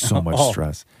 So much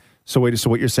stress. So wait, so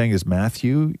what you're saying is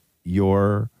Matthew,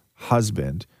 your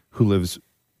husband, who lives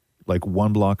like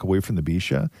 1 block away from the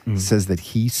Bisha, says that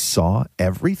he saw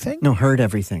everything? No, heard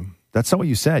everything. That's not what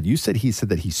you said. You said he said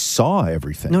that he saw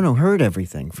everything. No, heard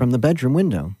everything from the bedroom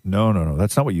window. No.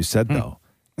 That's not what you said, though.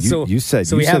 You said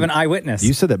we have an eyewitness.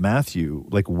 You said that Matthew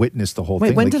witnessed the whole thing.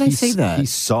 Wait, when like, did I say that? He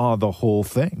saw the whole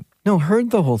thing. No,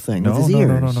 heard the whole thing with his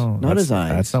ears. No. Not his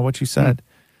eyes. That's not what you said.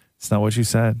 It's not what you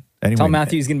said. Anyway, Tell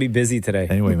Matthew he's going to be busy today.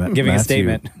 Anyway, giving a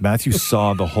statement. Matthew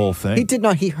saw the whole thing. He did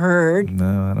not. He heard.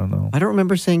 No, I don't know. I don't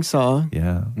remember saying saw.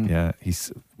 Yeah.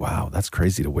 Wow, that's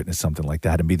crazy to witness something like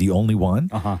that and be the only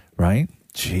one. Right?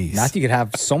 Jeez. Matthew could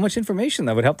have so much information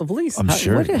that would help the police. I'm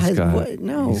sure heard.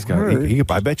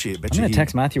 I bet you. I'm going to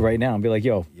text Matthew right now and be like,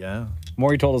 yo,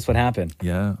 Maury told us what happened.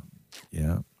 Yeah.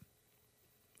 Oh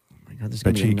my God, there's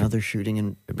going to be another shooting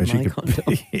in my condo.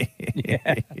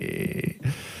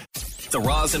 The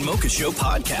Roz and Mocha Show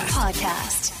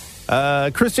podcast.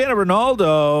 Cristiano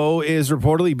Ronaldo is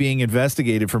reportedly being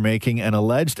investigated for making an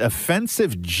alleged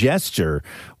offensive gesture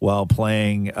while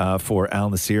playing for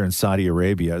Al Nassr in Saudi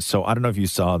Arabia. So I don't know if you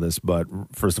saw this, but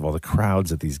first of all, the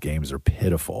crowds at these games are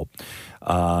pitiful.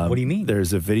 What do you mean?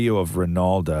 There's a video of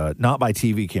Ronaldo, not by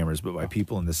TV cameras, but by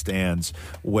people in the stands,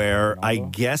 where I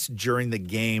guess during the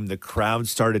game, the crowd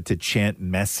started to chant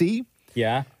Messi.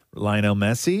 Yeah. Lionel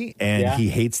Messi, and he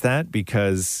hates that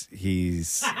because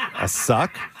he's a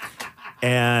suck.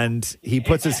 And he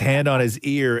puts his hand on his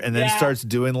ear and then starts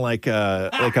doing like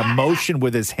a motion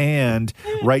with his hand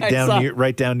right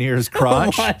down near his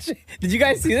crotch. Did you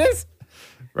guys see this?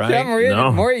 Right? Yeah,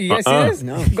 Maury, you guys see this?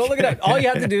 No. Go look it up. All you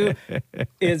have to do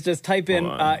is just type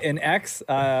in X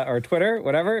or Twitter,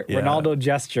 whatever, Ronaldo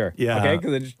gesture. Yeah. Okay,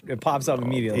 because it pops up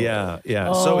immediately.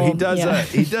 Yeah. So he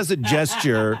does a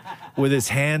gesture with his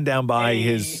hand down by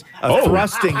his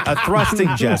thrusting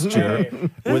gesture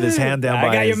with his hand down by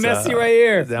I got his your Messi right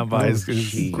here. Down by his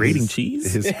grating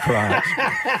cheese, his crotch.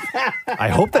 I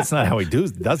hope that's not how he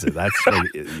does it. That's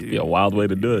be a wild way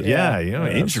to do it. Yeah,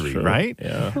 injury, right?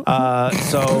 Yeah.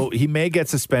 So he may get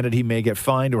suspended, he may get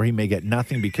fined, or he may get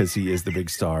nothing because he is the big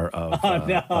star of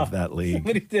that league.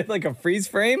 Somebody did like a freeze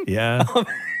frame. Yeah.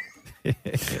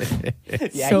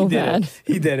 So bad.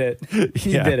 He did it.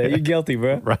 He did it. You're guilty,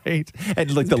 bro. Right?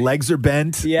 And like the legs are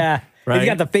bent. Yeah. Right? He's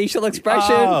got the facial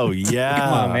expression. Oh, yeah.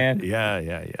 Come on, man. Yeah.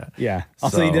 Yeah.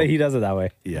 Also, So- he does it that way.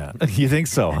 Yeah. You think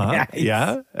so, huh? Yeah.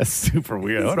 Yeah? That's super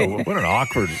weird. What an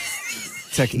awkward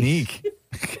technique.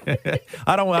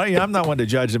 I'm not one to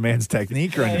judge a man's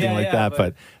technique or anything like that,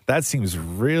 but that seems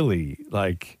really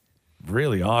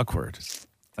awkward.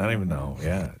 I don't even know.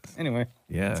 Yeah. Anyway.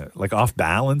 Yeah. Like off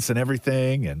balance and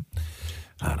everything. And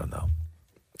I don't know.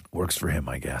 Works for him,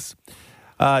 I guess.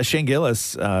 Shane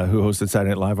Gillis, who hosted Saturday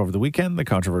Night Live over the weekend, the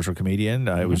controversial comedian,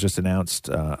 it was just announced,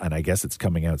 and I guess it's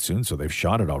coming out soon, so they've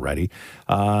shot it already.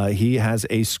 He has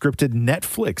a scripted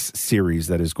Netflix series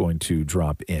that is going to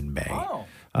drop in May,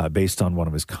 based on one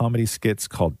of his comedy skits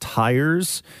called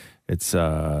Tires. It's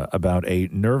about a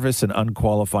nervous and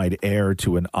unqualified heir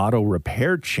to an auto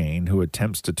repair chain who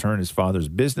attempts to turn his father's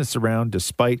business around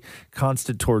despite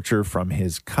constant torture from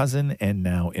his cousin and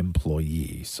now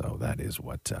employee. So that is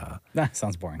what that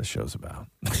sounds boring. The show's about.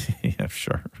 Yeah,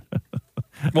 sure.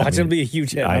 Watch, it'll be a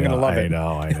huge hit. I'm going to love it. I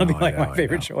know. It'll be like my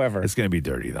favorite show ever. It's going to be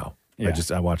dirty, though. Yeah.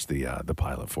 I watched the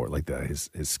pilot for it, like his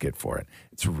skit for it.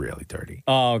 It's really dirty.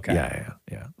 Oh, okay.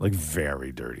 Yeah. Like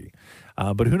very dirty.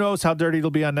 But who knows how dirty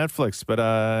it'll be on Netflix. But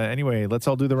anyway, let's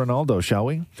all do the Ronaldo, shall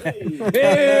we?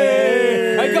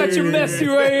 Hey, I got your Messi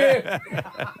right here.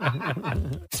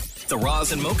 The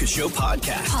Roz and Mocha Show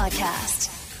podcast.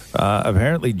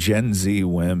 Apparently, Gen Z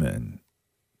women,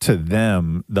 to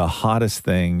them, the hottest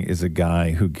thing is a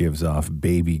guy who gives off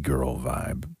baby girl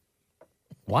vibe.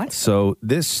 What? So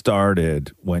this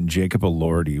started when Jacob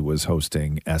Elordi was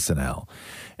hosting SNL,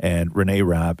 and Renee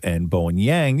Rapp and Bowen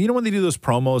Yang. You know when they do those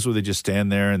promos where they just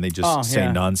stand there and they just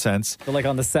say nonsense? They're like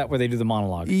on the set where they do the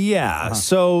monologue. Yeah.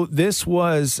 So this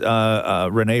was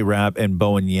Renee Rapp and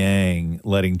Bowen Yang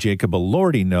letting Jacob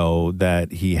Elordi know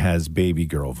that he has baby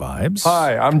girl vibes.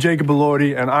 Hi, I'm Jacob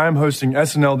Elordi, and I'm hosting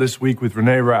SNL this week with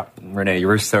Renee Rapp. Renee, you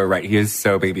were so right. He is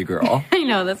so baby girl. I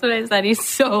know, that's what I said. He's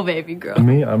so baby girl.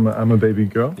 Me? I'm a baby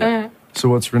girl? So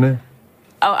what's Renee?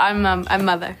 Oh, I'm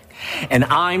mother. And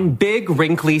I'm big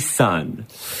wrinkly son.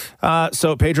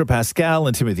 So Pedro Pascal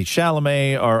and Timothée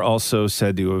Chalamet are also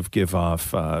said to have give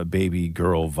off baby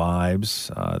girl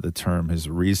vibes. The term has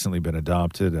recently been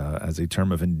adopted as a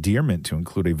term of endearment to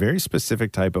include a very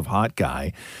specific type of hot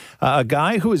guy. A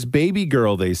guy who is baby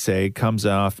girl, they say, comes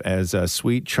off as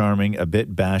sweet, charming, a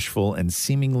bit bashful, and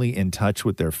seemingly in touch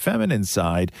with their feminine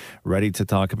side, ready to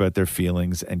talk about their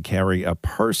feelings and carry a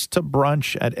purse to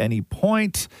brunch at any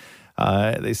point.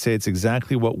 They say it's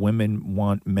exactly what women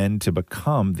want men to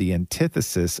become, the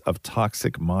antithesis of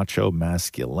toxic macho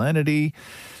masculinity.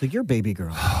 So you're baby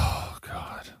girl. Oh,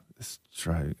 God.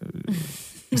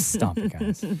 Stop it,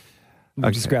 guys. I'll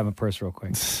just grab a purse real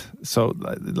quick. So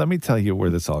let me tell you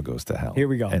where this all goes to hell. Here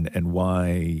we go. And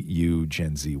why you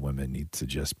Gen Z women need to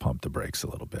just pump the brakes a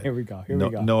little bit. Here we go. we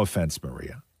go. No offense,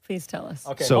 Maria. Please tell us.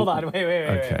 Okay, So- hold on. Wait.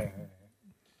 Okay.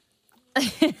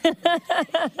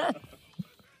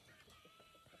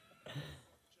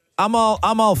 I'm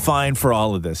all fine for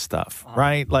all of this stuff,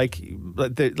 right? Like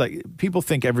people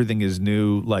think everything is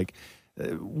new. Like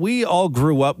we all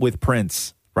grew up with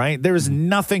Prince, right? There is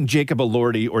nothing Jacob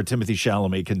Elordi or Timothée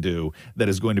Chalamet can do that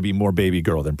is going to be more baby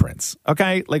girl than Prince.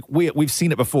 Okay, like we've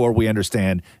seen it before. We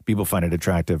understand. People find it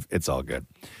attractive. It's all good.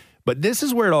 But this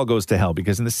is where it all goes to hell,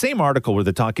 because in the same article where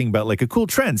they're talking about like a cool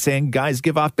trend saying guys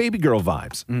give off baby girl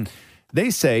vibes. They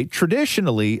say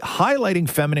traditionally highlighting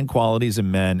feminine qualities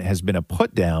in men has been a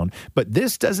put down, but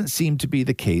this doesn't seem to be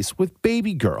the case with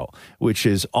baby girl, which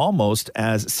is almost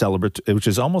a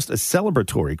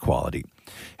celebratory quality.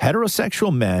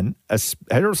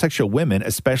 Heterosexual women,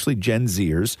 especially Gen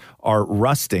Zers, are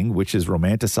rusting, which is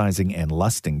romanticizing and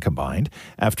lusting combined,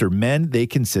 after men they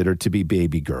consider to be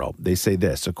baby girl. They say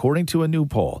this, according to a new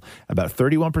poll, about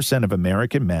 31% of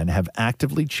American men have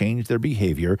actively changed their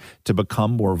behavior to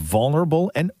become more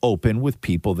vulnerable and open with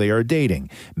people they are dating.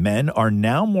 Men are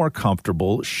now more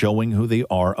comfortable showing who they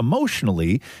are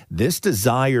emotionally. This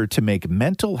desire to make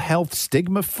mental health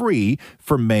stigma-free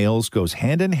for males goes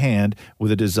hand in hand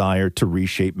with a desire to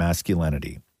reshape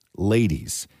masculinity.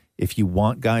 Ladies, if you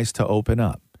want guys to open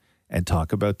up and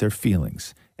talk about their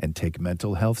feelings and take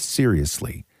mental health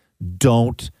seriously,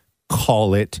 don't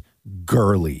call it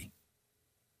girly.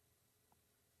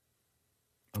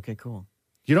 Okay, cool.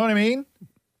 You know what I mean?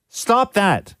 Stop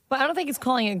that. But I don't think it's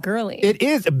calling it girly. It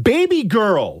is baby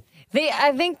girl.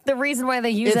 I think the reason why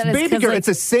they use It's that is baby because girl. It's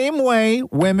the same way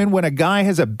women, when a guy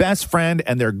has a best friend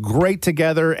and they're great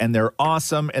together and they're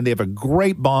awesome and they have a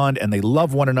great bond and they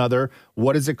love one another,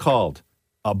 what is it called?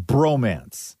 A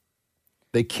bromance.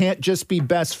 They can't just be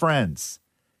best friends.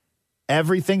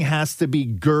 Everything has to be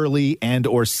girly and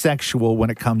or sexual when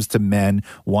it comes to men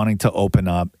wanting to open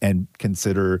up and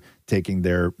consider taking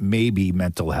their maybe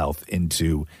mental health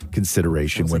into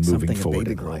consideration when moving forward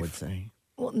in life. Would say.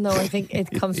 Well, no, I think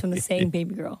it comes from the saying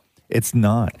baby girl. It's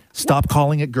not. Stop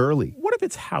calling it girly. What if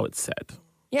it's how it's said?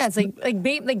 Yeah, it's like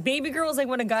baby girl is like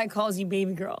when a guy calls you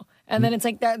baby girl, and then it's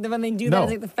like that when they do that,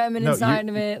 it's like the feminine side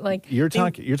of it. Like you're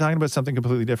talking about something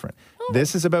completely different.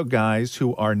 This is about guys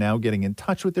who are now getting in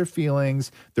touch with their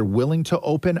feelings. They're willing to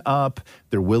open up.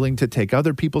 They're willing to take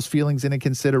other people's feelings into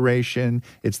consideration.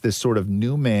 It's this sort of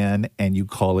new man, and you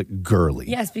call it girly.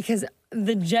 Yes, because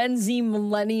the Gen Z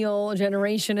millennial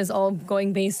generation is all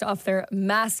going based off their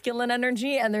masculine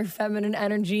energy and their feminine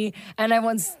energy. And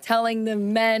everyone's telling the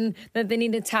men that they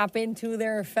need to tap into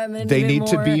their feminine. They need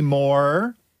to be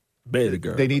more baby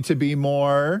girl. They need to be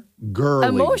more girly.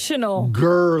 Emotional.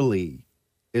 Girly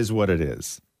is what it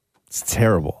is. It's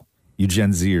terrible. You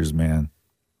Gen Zers, man.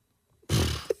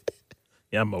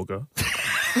 Yeah, Mocha.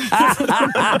 Listen,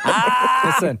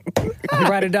 I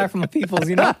ride or die for my peoples,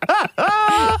 you know?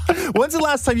 When's the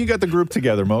last time you got the group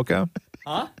together, Mocha?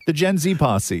 Huh? The Gen Z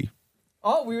posse.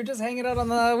 Oh, we were just hanging out on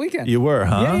the weekend. You were,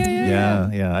 huh?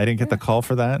 Yeah. I didn't get the call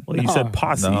for that. Well, you said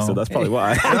posse, so that's probably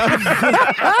why.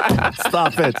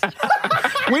 Stop it.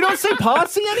 We don't say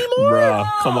posse anymore? Bruh,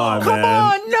 come on, man. Come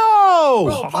on, no.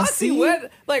 Bro, posse went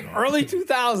like early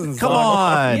 2000s. Come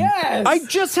on. Yes. I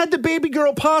just had the baby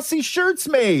girl posse shirts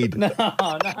made. No.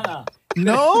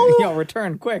 No? Yo,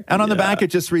 return quick. And on the back, it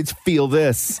just reads, feel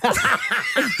this.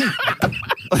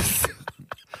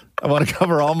 I want to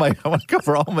cover all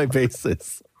my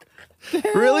bases.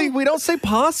 Really? We don't say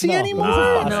posse anymore?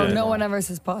 No one ever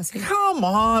says posse. Come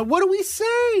on. What do we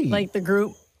say? Like the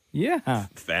group. Yeah.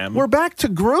 Fam. We're back to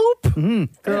group?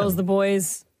 Girls, the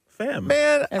boys. Fam.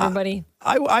 Man. Everybody.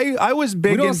 I was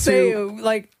big We don't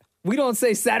into... we don't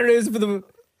say Saturdays for the...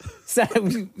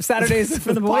 Saturdays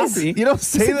for the boys. You don't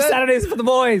say that? Saturdays for the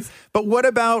boys. But what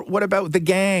about the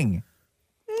gang?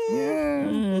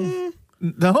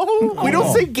 No? We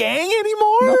don't say gang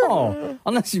anymore? No.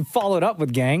 Unless you followed up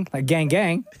with gang, like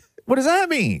gang. What does that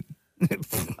mean?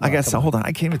 I guess, hold on.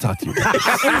 I can't even talk to you about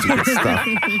this stupid stuff.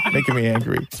 Making me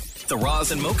angry. The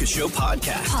Roz and Mocha Show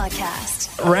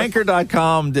podcast.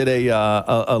 Ranker.com did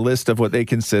a list of what they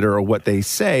consider or what they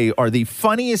say are the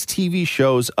funniest TV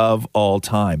shows of all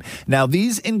time. Now,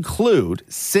 these include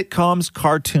sitcoms,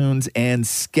 cartoons, and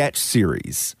sketch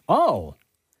series. Oh.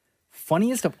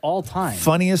 Funniest of all time.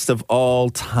 Funniest of all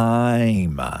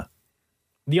time.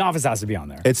 The Office has to be on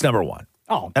there. It's number one.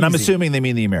 Oh, and I'm easy. assuming they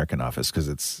mean the American Office because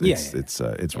it's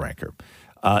Ranker.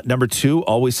 Number two,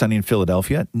 Always Sunny in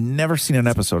Philadelphia. Never seen an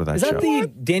episode of that Is show. that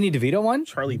the Danny DeVito one?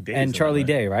 Charlie Day. And Charlie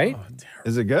Day, right?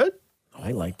 Is it good?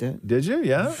 I liked it. Did you?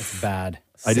 Yeah. It's bad.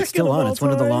 It's still on. It's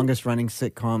one of the longest running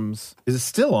sitcoms. Is it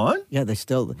still on? Yeah, they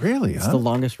still. Really? It's the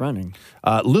longest running.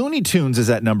 Looney Tunes is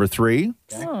at number 3.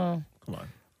 Oh. Come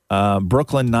on.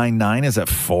 Brooklyn Nine-Nine is at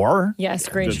 4. Yes,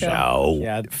 great show. No.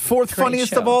 Yeah. Fourth Great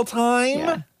funniest show. of all time.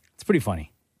 Yeah. It's pretty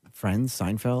funny. Friends,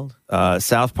 Seinfeld.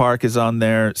 South Park is on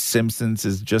there. Simpsons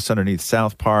is just underneath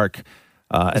South Park.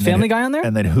 And Family Guy on there?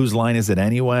 And then Whose Line Is It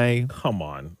Anyway? Come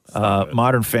on.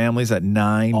 Modern Family's at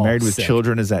 9. Oh, Married with sick.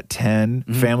 Children is at 10.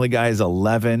 Family Guy is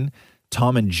 11.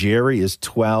 Tom and Jerry is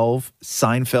 12.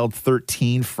 Seinfeld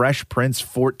 13. Fresh Prince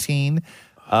 14.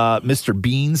 Mr.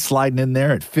 Bean sliding in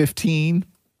there at 15.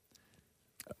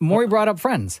 Maury brought up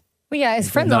Friends. Well, yeah, is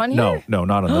Friends on here? No,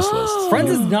 not on this list. Friends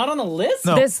is not on the list?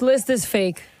 No. This list is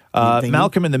fake.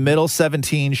 Malcolm in the Middle,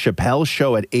 17. Chappelle's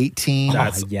Show at 18.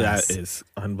 That yes. is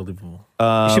unbelievable.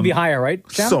 It should be higher, right,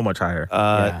 Sam? So much higher.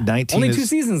 19 Only is 2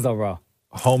 seasons, though, bro.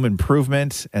 Home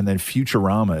Improvement, and then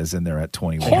Futurama is in there at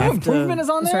 21. Home Improvement is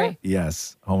on there? right.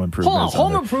 Yes, Home Improvement. Hold on. is on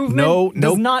Home there. Improvement No,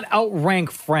 does not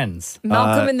outrank Friends.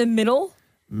 Malcolm in the Middle.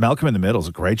 Malcolm in the Middle is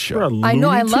a great show. I know,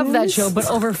 I love that show, but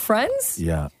over Friends?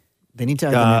 Yeah. They need to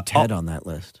add the new Ted on that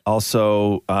list.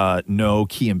 Also, No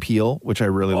Key and Peele, which I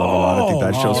really love a lot. I think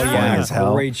that show's funny as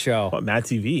hell. Great show. What, Mad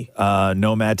TV?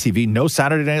 No Mad TV, no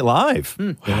Saturday Night Live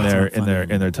in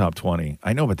their top 20.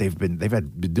 I know, but they've been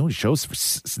doing shows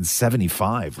since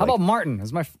 75. How about Martin?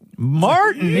 Is my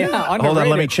Martin? Yeah, Hold on,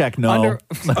 let me check. No.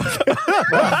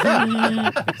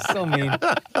 So mean.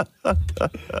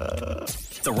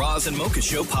 The Roz and Mocha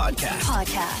Show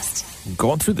podcast.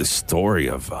 Going through the story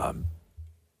of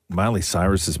Miley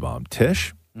Cyrus's mom,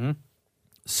 Tish.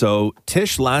 So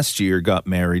Tish last year got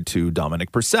married to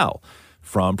Dominic Purcell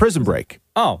from Prison Break.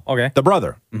 Oh, okay. The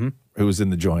brother who was in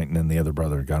the joint, and then the other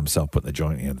brother got himself put in the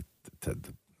joint. He had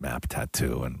the map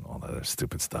tattoo and all that other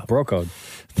stupid stuff. Bro code.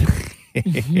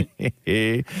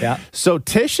 Yeah. So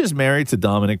Tish is married to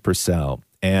Dominic Purcell,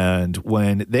 and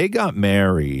when they got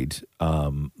married,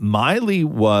 Miley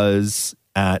was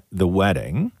at the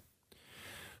wedding,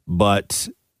 but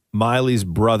Miley's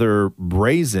brother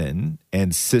Brazen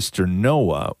and sister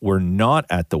Noah were not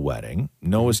at the wedding.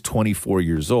 Noah's 24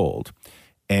 years old.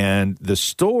 And the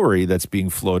story that's being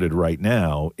floated right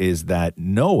now is that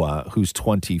Noah, who's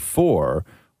 24,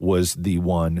 was the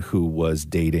one who was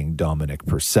dating Dominic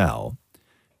Purcell.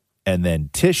 And then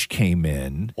Tish came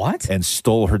in and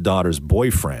stole her daughter's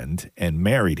boyfriend and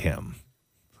married him.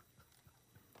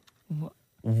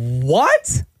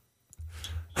 What?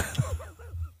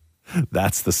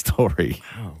 That's the story.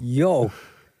 Yo,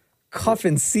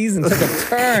 cuffing season took a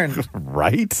turn.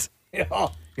 Right?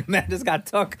 Yo, your man just got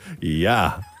took.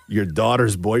 Yeah, your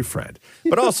daughter's boyfriend.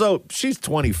 But also, she's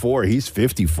 24, he's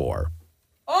 54.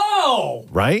 Oh!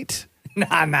 Right?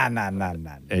 Nah.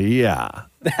 Yeah.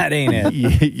 That ain't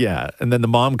it. Yeah. And then the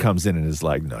mom comes in and is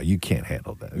like, no, you can't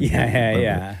handle that.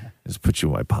 Yeah. Just put you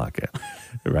in my pocket.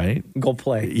 Right? Go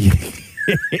play.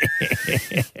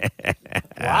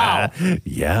 Wow.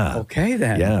 Yeah. Okay,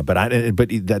 then. Yeah, but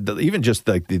even just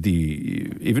like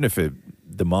even if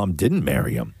the mom didn't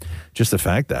marry him, just the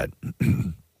fact that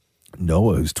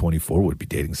Noah, who's 24, would be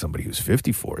dating somebody who's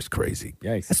 54 is crazy.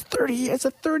 Yikes. That's 30. It's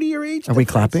a 30-year age. Are we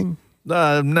clapping?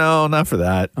 No, not for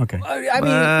that. Okay. I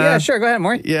mean, yeah, sure. Go ahead,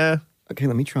 Maury. Yeah. Okay,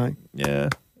 let me try. Yeah.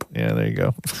 Yeah, there you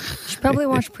go. She probably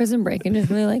watched Prison Break and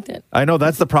just really liked it. I know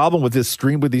that's the problem with these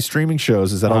streaming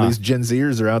shows is that all these Gen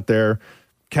Zers are out there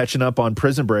catching up on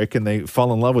Prison Break and they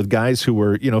fall in love with guys who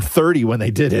were, 30 when they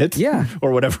did it. Yeah.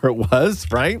 Or whatever it was,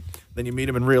 right? Then you meet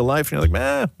them in real life and you're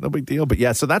like, no big deal. But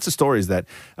yeah, so that's the story is that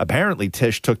apparently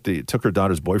Tish took her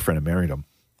daughter's boyfriend and married him.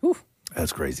 Ooh.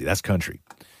 That's crazy. That's country.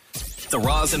 The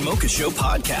Roz and Mocha Show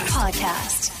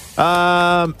podcast.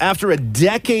 After a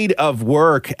decade of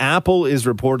work, Apple is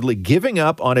reportedly giving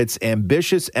up on its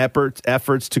ambitious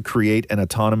efforts to create an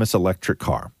autonomous electric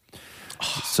car.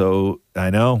 So I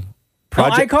know.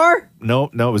 iCar? No,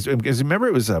 it was because remember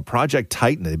it was Project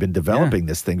Titan. They've been developing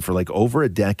this thing for like over a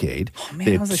decade. Oh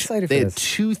man, I was excited for this. They had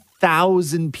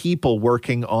 2,000 people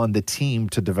working on the team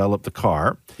to develop the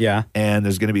car. Yeah. And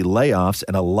there's going to be layoffs,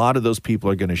 and a lot of those people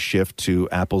are going to shift to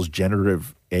Apple's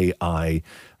generative AI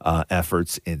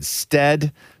efforts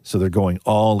instead. So they're going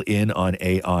all in on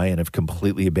AI and have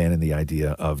completely abandoned the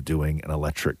idea of doing an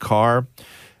electric car.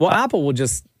 Well, Apple will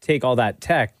just take all that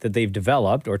tech that they've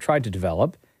developed or tried to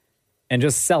develop and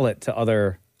just sell it to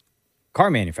other car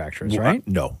manufacturers, right?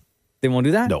 No. They won't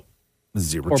do that? No.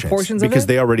 Zero or chance. Portions of because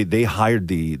it? they hired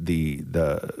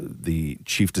the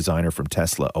chief designer from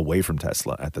Tesla away from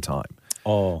Tesla at the time.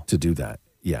 Oh. To do that.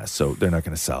 Yeah, so they're not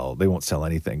going to sell. They won't sell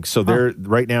anything. So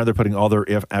right now they're putting all their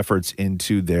efforts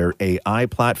into their AI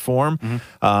platform,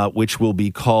 which will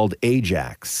be called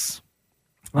Ajax.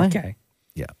 Okay.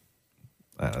 Yeah.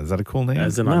 Is that a cool name?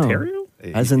 As in Ontario?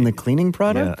 As in the cleaning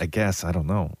product? Yeah, I guess. I don't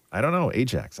know.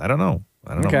 Ajax. I don't know.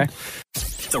 Okay.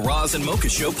 The Roz and Mocha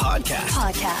Show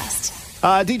podcast.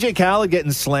 DJ Khaled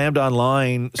getting slammed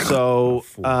online. So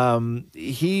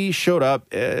he showed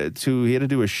up he had to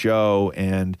do a show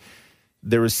and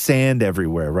there was sand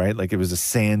everywhere, right? Like it was a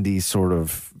sandy sort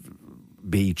of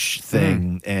beach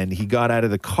thing. And he got out of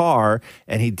the car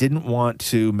and he didn't want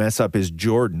to mess up his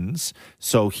Jordans.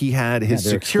 So he had his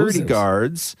security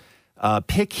guards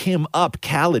pick him up,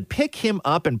 Khaled, pick him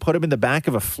up and put him in the back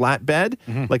of a flatbed,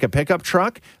 like a pickup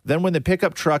truck. Then when the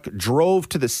pickup truck drove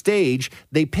to the stage,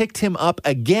 they picked him up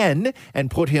again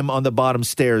and put him on the bottom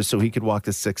stairs so he could walk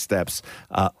the 6 steps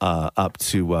up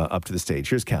to the stage.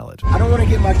 Here's Khaled. I don't want to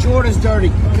get my Jordans dirty.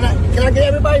 Can I get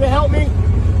everybody to help me?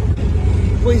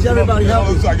 Please, everybody help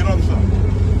me. Get on the side.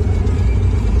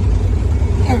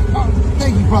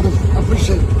 Thank you, brothers. I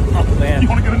appreciate it. Oh, man. You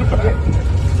want to get in the back?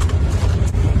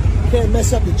 Can't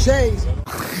mess up the chains.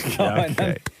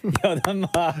 Okay.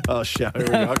 Oh, shit. Here we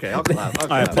go. Okay, I'll clap.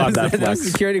 I applaud that Those flex.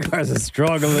 security guards are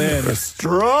struggling.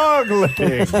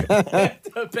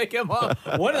 To pick him up.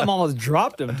 One of them almost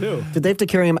dropped him, too. Did they have to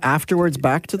carry him afterwards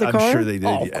back to the car? I'm sure they did.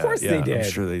 Oh, of course they did.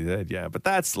 I'm sure they did, yeah. But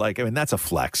that's that's a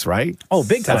flex, right? Oh,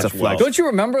 big time. That's a flex. Don't you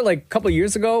remember like a couple of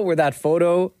years ago where that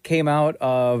photo came out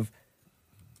of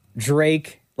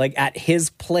Drake like at his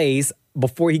place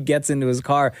before he gets into his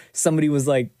car? Somebody was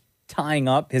like tying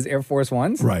up his Air Force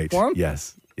Ones Right. for him?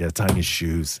 Yes. Yeah, tying his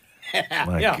shoes.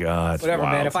 My God. Whatever,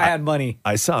 man. If I had money.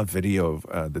 I saw a video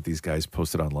that these guys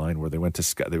posted online where they went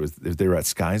to they were at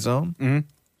Sky Zone. Mm-hmm.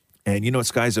 And you know at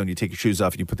Sky Zone, you take your shoes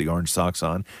off and you put the orange socks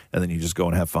on and then you just go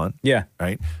and have fun. Yeah.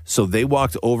 Right? So they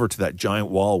walked over to that giant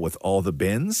wall with all the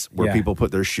bins where people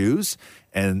put their shoes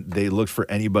and they looked for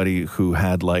anybody who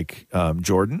had like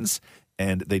Jordans.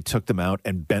 And they took them out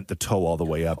and bent the toe all the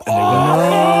way up. And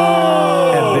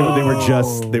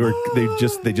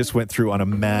they just went through on a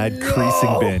mad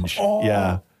creasing binge.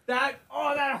 Yeah. That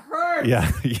hurt.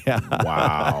 Yeah.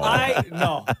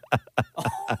 No.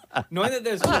 Knowing that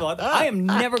there's people, I am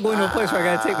never going to a place where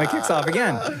I got to take my kicks off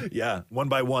again. Yeah, one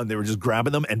by one, they were just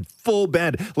grabbing them and full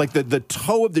bend. Like the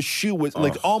toe of the shoe was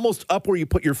like almost up where you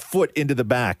put your foot into the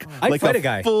back. I'd like fight a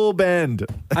guy. Full bend.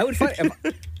 I would fight.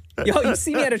 Yo, you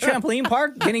see me at a trampoline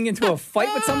park getting into a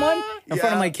fight with someone in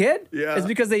front of my kid? Yeah. It's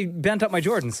because they bent up my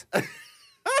Jordans.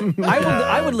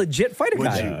 I would legit fight a Would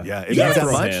guy. you? Yeah. Is Yes. that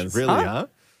that much? Hands. Really, huh?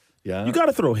 Yeah. You got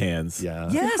to throw hands. Yeah.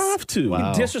 Yes. You have to.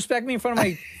 Wow. You disrespect me in front of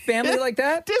my family like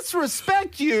that?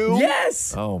 Disrespect you?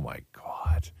 Yes. Oh, my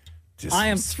God. I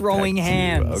am throwing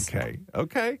hands.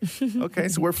 Okay.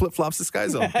 So wear flip-flops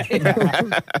disguise on.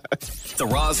 The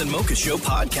Roz and Mocha Show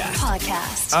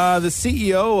podcast. The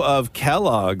CEO of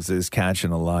Kellogg's is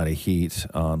catching a lot of heat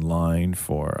online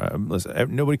for,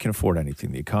 listen, nobody can afford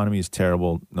anything. The economy is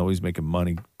terrible. Nobody's making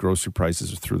money. Grocery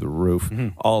prices are through the roof.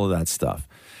 All of that stuff.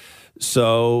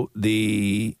 So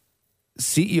the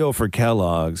CEO for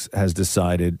Kellogg's has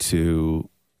decided to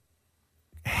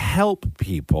help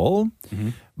people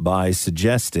by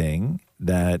suggesting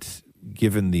that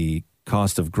given the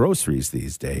cost of groceries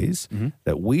these days,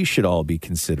 that we should all be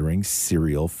considering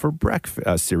cereal for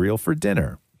breakfast, cereal for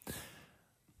dinner.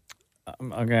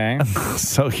 Okay.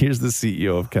 So here's the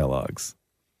CEO of Kellogg's.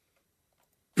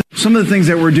 Some of the things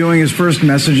that we're doing is first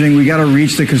messaging. We got to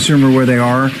reach the consumer where they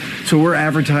are. So we're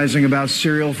advertising about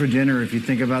cereal for dinner. If you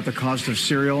think about the cost of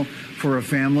cereal for a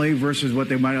family versus what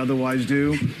they might otherwise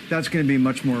do, that's going to be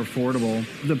much more affordable.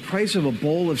 The price of a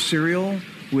bowl of cereal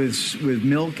with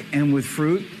milk and with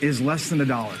fruit is less than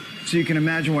 $1. So you can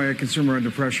imagine why a consumer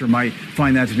under pressure might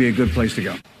find that to be a good place to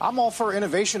go. I'm all for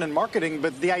innovation and marketing,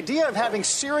 but the idea of having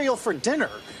cereal for dinner,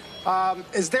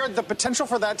 is there the potential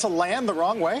for that to land the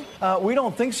wrong way? We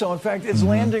don't think so. In fact, it's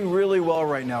landing really well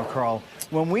right now, Carl.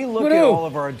 When we look at all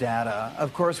of our data,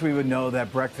 of course, we would know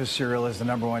that breakfast cereal is the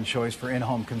 #1 choice for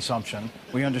in-home consumption.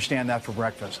 We understand that for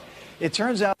breakfast. It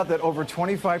turns out that over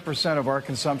 25% of our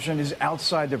consumption is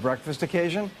outside the breakfast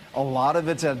occasion. A lot of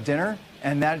it's at dinner,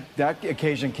 and that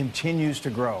occasion continues to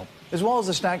grow, as well as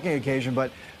the snacking occasion.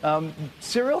 But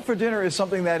cereal for dinner is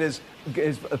something that is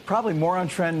probably more on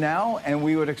trend now, and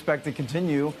we would expect to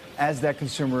continue as that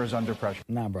consumer is under pressure.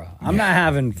 Nah, bro. I'm not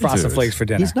having Frosted Flakes for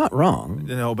dinner. He's not wrong.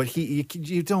 No, but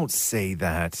you don't say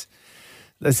that.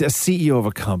 A CEO of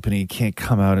a company can't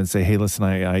come out and say, hey, listen,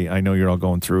 I know you're all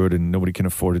going through it and nobody can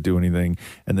afford to do anything,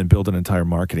 and then build an entire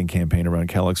marketing campaign around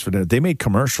Kellogg's for dinner. They made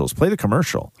commercials. Play the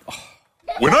commercial.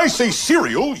 When I say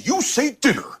cereal, you say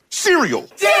dinner. Cereal.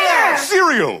 Dinner!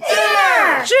 Cereal.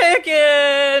 Dinner!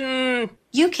 Chicken!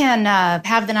 You can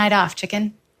have the night off,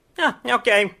 chicken.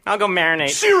 Okay, I'll go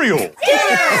marinate. Cereal.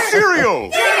 Dinner!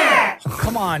 Cereal. Dinner!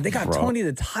 Come on, they got Tony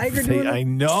the Tiger doing it. I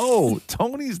know.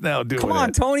 Tony's now doing it. Come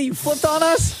on, Tony, you flipped on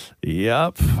us?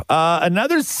 Yep.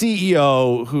 Another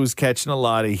CEO who's catching a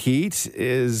lot of heat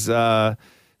is the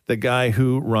guy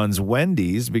who runs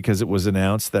Wendy's, because it was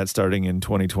announced that starting in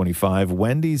 2025,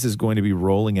 Wendy's is going to be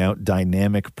rolling out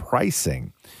dynamic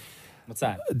pricing. What's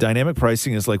that? Dynamic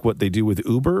pricing is like what they do with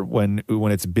Uber when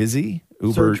it's busy.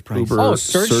 Surge price.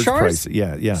 Surge charge? Price.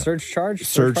 Yeah. Surge charge?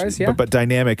 Surge price, yeah. But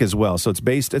dynamic as well. So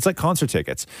it's like concert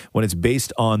tickets. When it's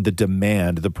based on the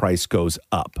demand, the price goes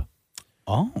up.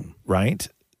 Oh. Right?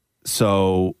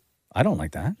 So I don't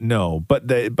like that. No,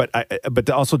 but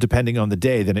also depending on the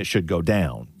day, then it should go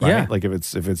down, right? Yeah. Like if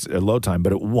it's a low time,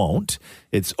 but it won't.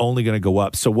 It's only going to go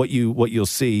up. So what you'll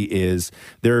see is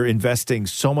they're investing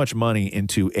so much money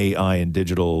into AI and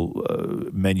digital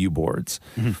menu boards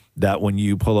that when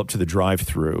you pull up to the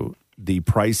drive-through, the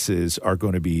prices are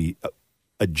going to be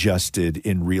adjusted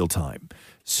in real time.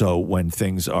 So when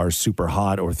things are super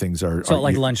hot or things are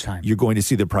like lunchtime, you're going to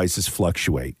see the prices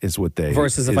fluctuate. Is what they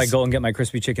versus if I go and get my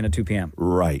crispy chicken at 2 p.m.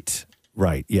 Right.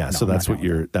 Yeah. No, so that's what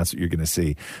you're going to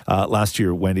see. Last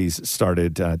year, Wendy's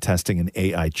started testing an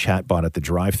AI chatbot at the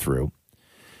drive-thru,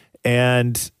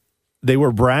 and they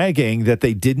were bragging that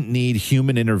they didn't need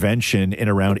human intervention in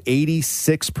around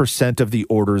 86% of the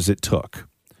orders it took.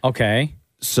 Okay.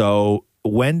 So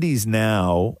Wendy's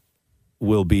now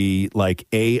will be like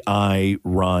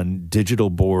AI-run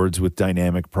digital boards with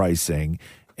dynamic pricing,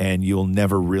 and you'll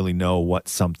never really know what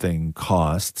something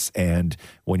costs. And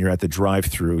when you're at the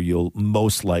drive-thru, you'll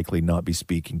most likely not be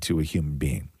speaking to a human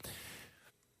being.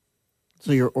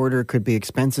 So your order could be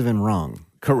expensive and wrong.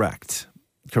 Correct.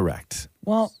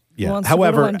 Well, Yeah.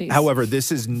 However,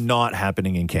 this is not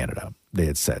happening in Canada, they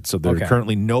had said. So there are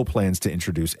currently no plans to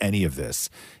introduce any of this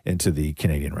into the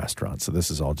Canadian restaurants. So this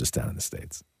is all just down in the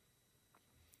States.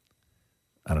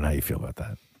 I don't know how you feel about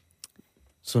that.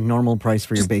 So normal price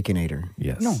for your Baconator.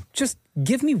 Yes. No, just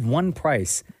give me one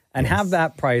price and have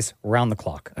that price round the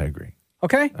clock. I agree.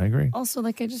 Okay. I agree. Also,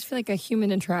 like, I just feel like a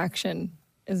human interaction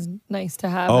is nice to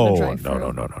have in Oh, a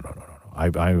drive-through.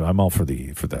 no. I'm all for the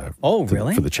really?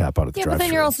 for the chat out at the Yeah, drive-through. but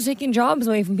then you're also taking jobs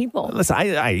away from people. Listen,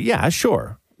 yeah,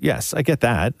 sure. Yes, I get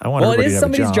that. I want Well, it everybody is to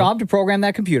have somebody's a job to program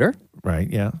that computer. Right,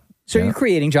 yeah. So you're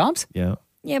creating jobs? Yeah.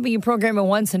 Yeah, but you program it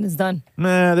once and it's done.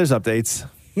 Nah, there's updates.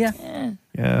 Yeah.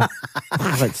 Yeah.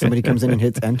 Like somebody comes in and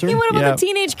hits enter? Hey, what about Yeah. the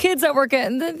teenage kids that work at?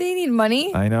 They need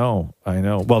money. I know.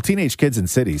 Well, teenage kids in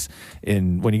cities,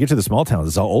 when you get to the small towns,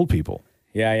 it's all old people.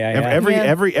 Yeah.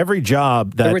 Every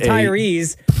job that the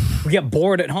retirees we get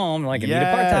bored at home, like, I need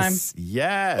a part-time.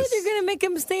 Yes. They're going to make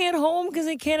them stay at home because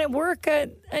they can't work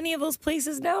at any of those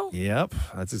places now. Yep,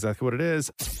 that's exactly what it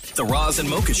is. The Roz and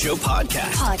Mocha Show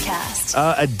podcast.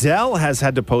 Adele has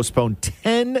had to postpone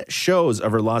 10 shows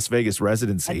of her Las Vegas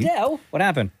residency. Adele? What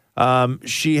happened?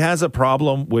 She has a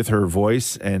problem with her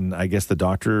voice, and I guess the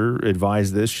doctor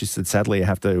advised this. She said, sadly, I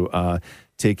have to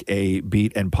take a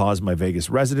beat and pause my Vegas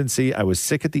residency. I was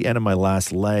sick at the end of my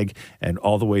last leg and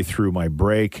all the way through my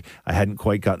break. I hadn't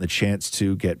quite gotten the chance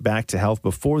to get back to health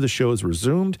before the shows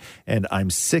resumed, and I'm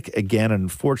sick again.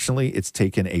 Unfortunately, it's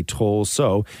taken a toll.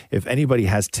 So if anybody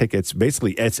has tickets,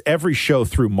 basically it's every show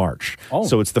through March. Oh.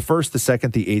 So it's the 1st, the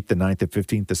 2nd, the 8th, the 9th, the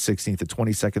 15th, the 16th, the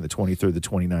 22nd, the 23rd, the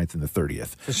 29th, and the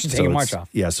 30th. So she's taking March it's- off.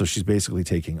 Yeah, so she's basically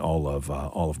taking all of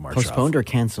March Postponed or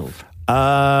canceled?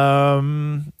 off.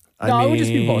 No, it would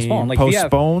just be postponed. Like, if you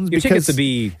have postponed your tickets because to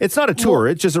be- it's not a tour;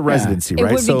 it's just a residency, It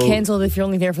right? would be canceled if you're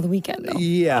only there for the weekend, though.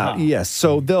 Yeah, yes.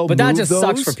 So they'll. But that move just those.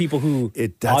 sucks for people who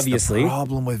That's obviously the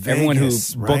problem with Vegas, everyone who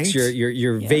right? books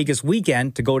your Vegas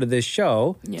weekend to go to this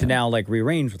show to now like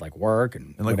rearrange with like work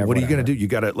and And like, what are you going to do? You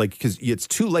got to because it's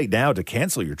too late now to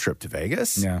cancel your trip to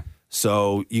Vegas. Yeah.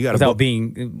 So you got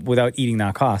to without eating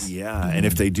that cost. Yeah, and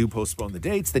if they do postpone the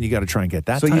dates, then you got to try and get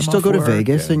that. So time you still off go to work.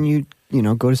 Vegas and you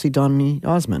go to see Donny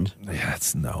Osmond. Yeah,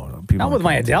 it's no. Not with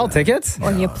my Adele tickets.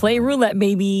 Or you play roulette,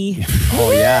 baby.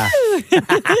 Oh yeah.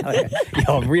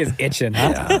 Yo, Maria's itching,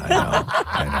 huh?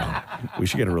 I know. We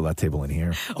should get a roulette table in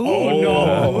here. Oh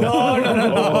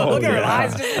no. Look at her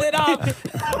eyes just lit up.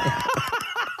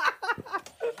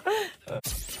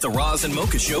 The Roz and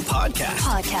Mocha Show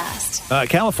podcast.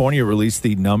 California released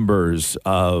the numbers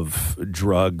of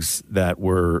drugs that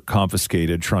were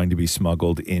confiscated trying to be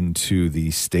smuggled into the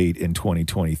state in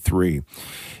 2023.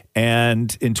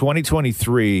 And in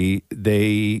 2023,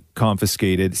 they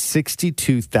confiscated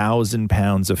 62,000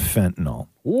 pounds of fentanyl.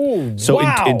 Ooh, So,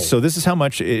 wow. so this is how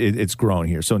much it's grown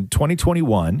here. So in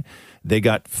 2021, they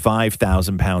got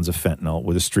 5,000 pounds of fentanyl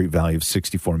with a street value of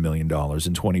 $64 million.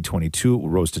 In 2022, it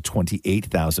rose to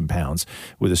 28,000 pounds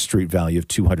with a street value of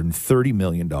 $230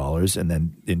 million. And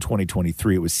then in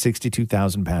 2023, it was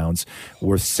 62,000 pounds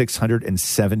worth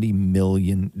 $670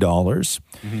 million.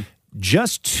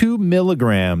 Just 2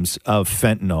 milligrams of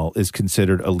fentanyl is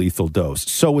considered a lethal dose.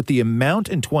 So with the amount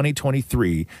in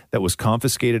 2023 that was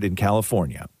confiscated in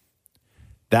California,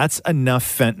 that's enough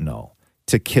fentanyl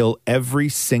to kill every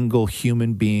single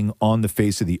human being on the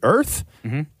face of the earth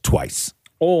twice.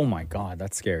 Oh my God,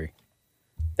 that's scary.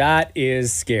 That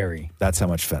is scary. That's how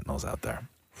much fentanyl's out there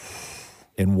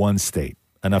in one state.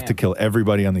 Enough to kill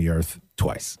everybody on the earth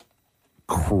twice.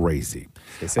 Crazy.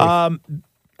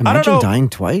 Imagine dying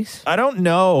twice. I don't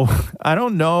know. I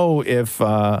don't know if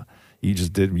you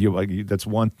just did. That's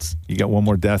once. You got one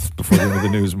more death before the end of the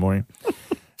news morning.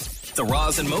 The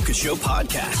Roz and Mocha Show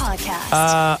podcast.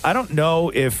 I don't know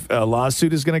if a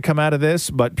lawsuit is going to come out of this,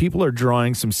 but people are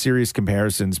drawing some serious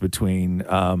comparisons between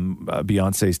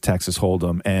Beyonce's Texas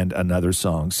Hold'em and another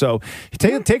song. So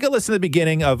take a listen to the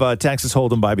beginning of Texas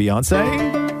Hold'em by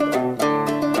Beyonce.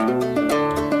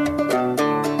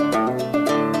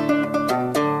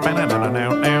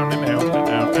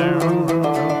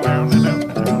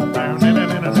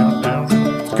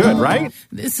 Good, right?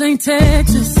 This ain't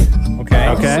Texas.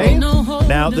 Okay.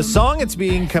 Now, the song it's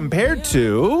being compared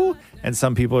to, and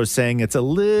some people are saying it's a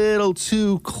little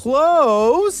too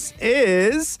close,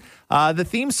 is the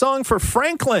theme song for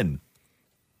Franklin.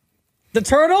 The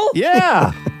turtle?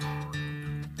 Yeah.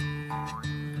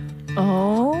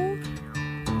 Oh.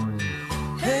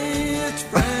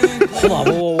 Hold on.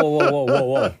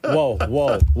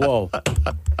 Whoa.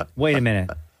 Wait a minute.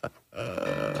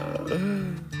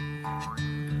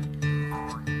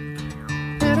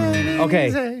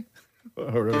 Okay.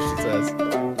 Or whatever she says.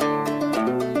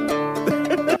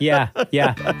 Yeah.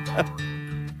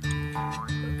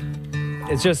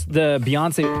 It's just the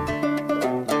Beyonce.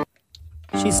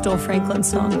 She stole Franklin's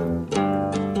song.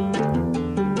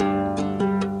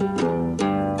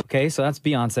 Okay, so that's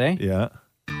Beyonce. Yeah.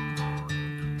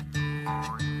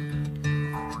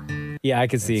 Yeah, I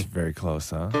can see. Very close,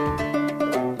 huh?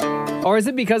 Or is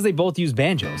it because they both use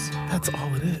banjos? That's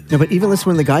all it is. No, but even listen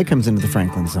when the guy comes into the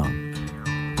Franklin song.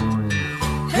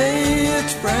 Hey,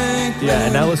 it's Franklin. Yeah,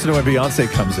 and now listen to when Beyonce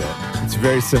comes in. It's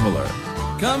very similar.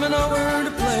 Coming over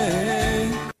to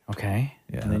play. Okay.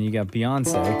 Yeah. And then you got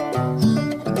Beyonce.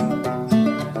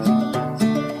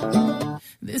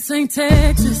 This ain't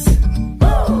Texas.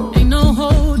 Ain't no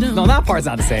hold'em. No, that part's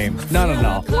not the same. No.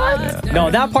 Yeah. No,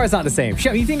 that part's not the same.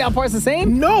 Sure, you think that part's the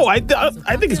same? No, I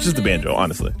think it's just the banjo,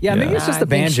 honestly. Yeah, maybe it's just the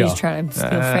banjo. She's trying to steal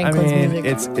Franklin's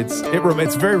music. It's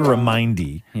very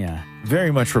remindy. Yeah.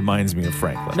 Very much reminds me of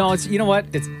Franklin. No, you know what?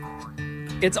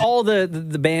 It's all the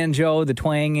banjo, the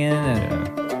twanging,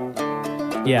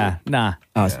 and nah.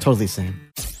 Oh, it's totally the same.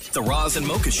 The Roz and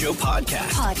Mocha Show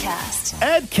podcast.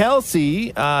 Ed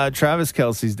Kelsey, Travis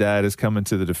Kelsey's dad, is coming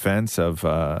to the defense of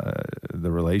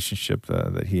the relationship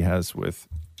that he has with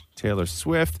Taylor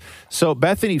Swift. So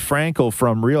Bethany Frankel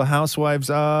from Real Housewives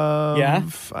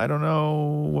of, I don't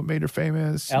know what made her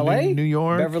famous. L.A.? New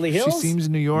York. Beverly Hills? She seems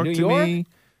New York New to York? me.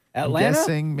 Atlanta? I'm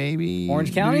guessing maybe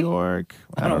Orange County? New York.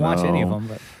 I don't watch know. any of them.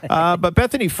 But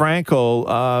Bethany Frankel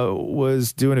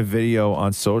was doing a video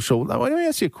on social. Now, let me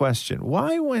ask you a question.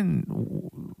 Why, when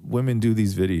women do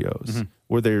these videos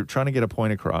where they're trying to get a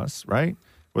point across, right?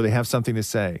 Where they have something to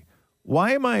say,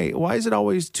 why is it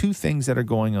always two things that are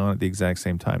going on at the exact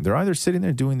same time? They're either sitting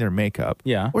there doing their makeup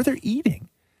or they're eating.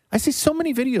 I see so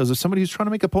many videos of somebody who's trying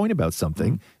to make a point about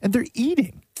something and they're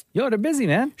eating. Yo, they're busy,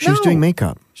 man. She was doing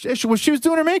makeup. She was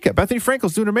doing her makeup. Bethany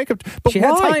Frankel's doing her makeup. But She why?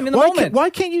 had time in the moment. Why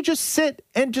can't you just sit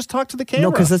and just talk to the camera?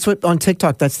 No, because that's what on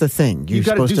TikTok. That's the thing. You're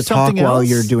gotta supposed do to talk something while else?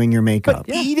 you're doing your makeup.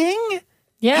 But eating?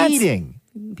 Yeah, Eating.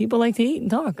 People like to eat and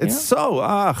talk. It's so,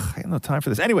 I have no time for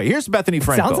this. Anyway, here's Bethany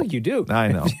Frankel. Sounds like you do. I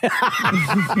know.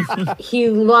 He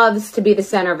loves to be the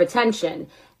center of attention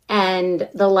and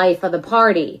the life of the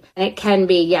party. And it can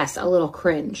be, yes, a little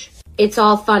cringe. It's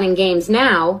all fun and games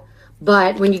now,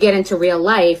 but when you get into real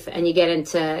life and you get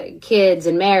into kids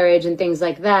and marriage and things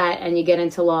like that, and you get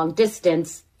into long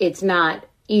distance, it's not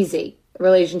easy.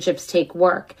 Relationships take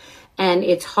work. And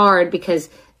it's hard because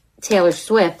Taylor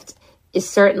Swift is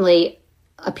certainly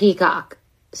a peacock.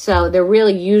 So there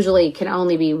really usually can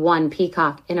only be one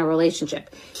peacock in a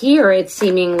relationship. Here, it's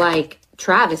seeming like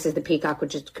Travis is the peacock,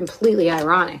 which is completely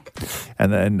ironic.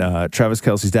 And then Travis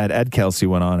Kelsey's dad, Ed Kelsey,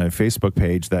 went on a Facebook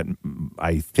page that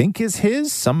I think is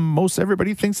his. Most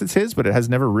everybody thinks it's his, but it has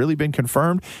never really been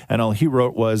confirmed. And all he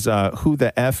wrote was, who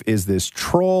the F is this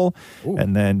troll? Ooh.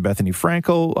 And then Bethany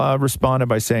Frankel responded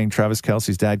by saying, Travis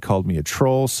Kelsey's dad called me a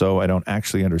troll, so I don't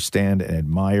actually understand and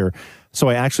admire. So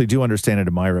I actually do understand and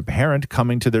admire a parent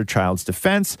coming to their child's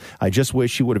defense. I just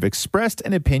wish he would have expressed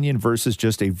an opinion versus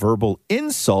just a verbal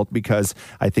insult, because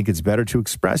I think it's better to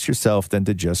express yourself than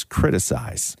to just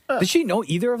criticize. Does she know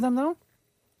either of them, though?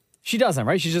 She doesn't,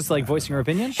 right? She's just like voicing her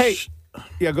opinion? Hey,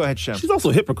 yeah, go ahead, Shem. She's also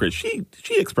a hypocrite. She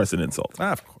expressed an insult.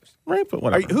 Of course. Right? But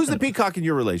whatever. Who's the peacock in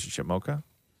your relationship, Mocha?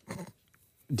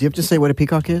 Do you have to say what a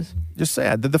peacock is? Just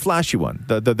say it. The flashy one,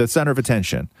 the center of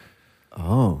attention.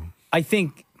 Oh. I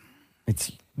think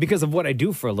it's because of what I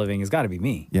do for a living. It's got to be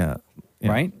me. Yeah.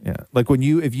 Right? Yeah. Like when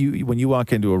you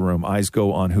walk into a room, eyes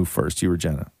go on who first? You or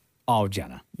Jenna? Oh,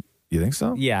 Jenna. You think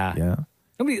so? Yeah. Yeah.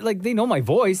 Nobody, like, they know my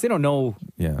voice. They don't know.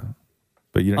 Yeah.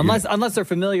 But you unless they're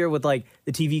familiar with like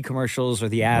the TV commercials or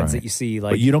the ads that you see.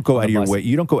 Like, but you don't go on out of the your bus. way.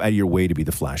 You don't go out of your way to be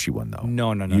the flashy one, though.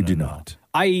 No. You do not.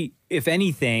 If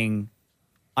anything,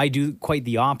 I do quite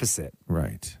the opposite.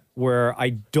 Right. Where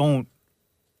I don't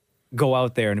go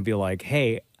out there and be like,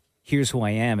 hey, here's who I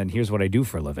am and here's what I do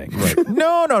for a living. Right.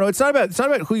 No. It's not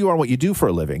about who you are and what you do for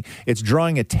a living. It's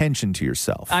drawing attention to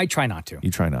yourself. I try not to.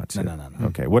 You try not to. No.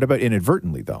 Okay. What about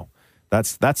inadvertently, though?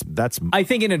 That's. I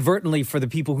think inadvertently for the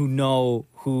people who know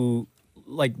who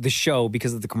like the show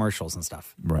because of the commercials and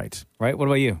stuff. Right. Right. What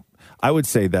about you? I would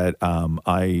say that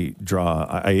I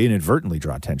inadvertently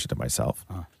draw attention to myself.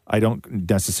 I don't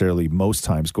necessarily most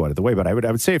times go out of the way, but I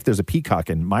would say if there's a peacock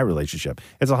in my relationship,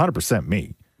 it's 100%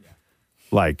 me. Yeah.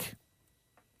 Like,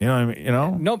 you know what I mean? You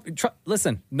know? No,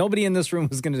 listen, nobody in this room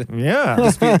is going to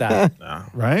dispute that.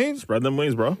 Right? Spread them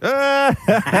wings, bro.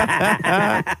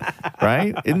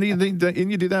 Right? And you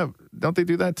do that, don't they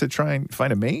do that to try and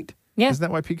find a mate? Yeah. Isn't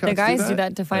that why peacocks The guys do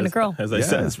that to find a girl. As I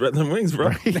said, spread them wings, bro.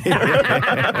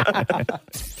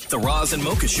 The Roz and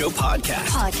Mocha Show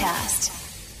podcast.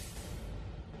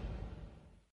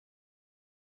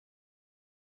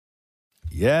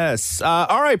 Yes.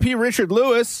 R.I.P. Richard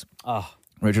Lewis. Oh.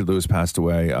 Richard Lewis passed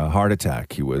away, a heart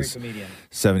attack. He was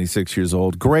 76 years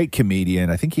old. Great comedian.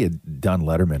 I think he had done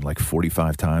Letterman like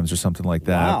 45 times or something like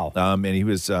that. Wow. And he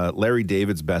was Larry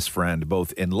David's best friend,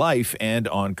 both in life and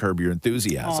on Curb Your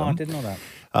Enthusiasm. Oh, I didn't know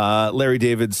that. Larry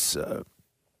David's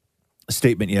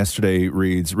statement yesterday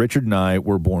reads, Richard and I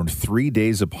were born 3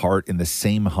 days apart in the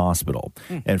same hospital.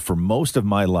 And for most of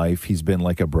my life, he's been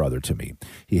like a brother to me.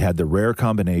 He had the rare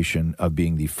combination of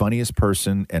being the funniest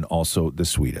person and also the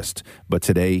sweetest. But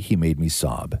today he made me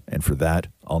sob. And for that,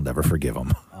 I'll never forgive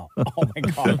him. Oh my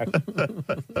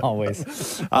God.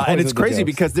 Always. And it's crazy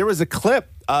because there was a clip,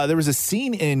 there was a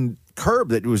scene in Curb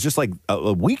that was just like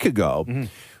a week ago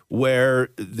where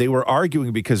they were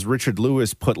arguing because Richard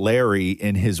Lewis put Larry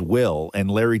in his will and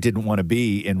Larry didn't want to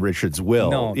be in Richard's will.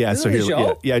 No. Yeah, In the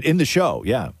show? Yeah, in the show,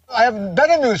 yeah. I have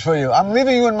better news for you. I'm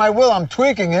leaving you in my will. I'm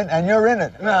tweaking it, and you're in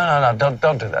it. No,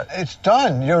 don't do that. It's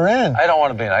done. You're in. I don't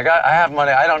want to be in. I have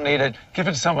money. I don't need it. Give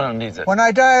it to someone who needs it. When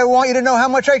I die, I want you to know how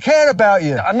much I care about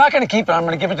you. I'm not going to keep it. I'm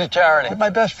going to give it to charity. You're my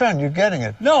best friend. You're getting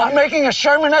it. No, I'm making a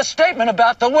Sherman-esque statement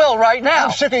about the will right now.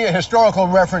 I'm sick of your historical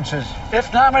references.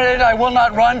 If nominated, I will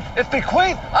not run. If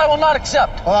bequeathed, I will not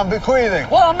accept. Well, I'm bequeathing.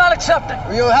 Well, I'm not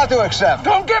accepting. You'll have to accept.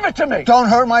 Don't give it to me. Don't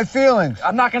hurt my feelings.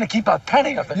 I'm not going to keep a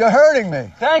penny of it. You're hurting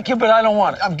me. Thank you, but I don't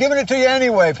want it. I'm giving it to you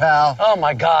anyway, pal. Oh,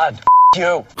 my God.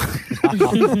 You.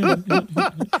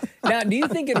 Now, do you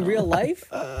think in real life,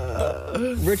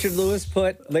 Richard Lewis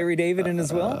put Larry David in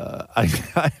his will?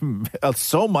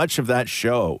 So much of that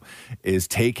show is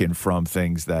taken from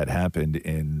things that happened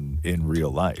in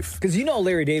real life. Because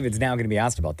Larry David's now going to be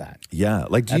asked about that. Yeah,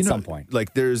 like do At you know, some point.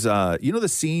 like there's the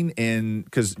scene in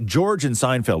because George in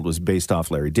Seinfeld was based off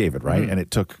Larry David, right? And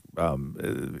it took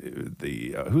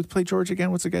who played George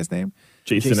again? What's the guy's name?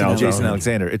 Jason Alexander. Jason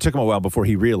Alexander. It took him a while before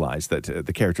he realized that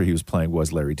the character he was playing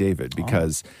was Larry David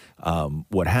because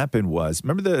what happened was,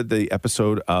 remember the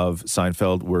episode of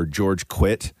Seinfeld where George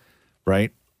quit,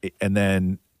 right? And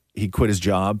then he quit his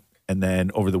job, and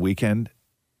then over the weekend,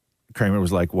 Kramer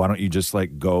was like, why don't you just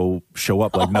like go show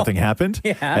up like nothing happened?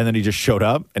 Yeah. And then he just showed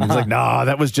up and he was like, nah,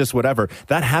 that was just whatever.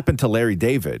 That happened to Larry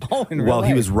David while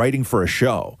he was writing for a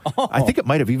show. I think it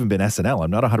might have even been SNL. I'm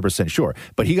not 100% sure.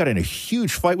 But he got in a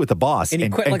huge fight with the boss. And he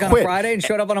quit on a Friday and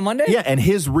showed up on a Monday? Yeah, and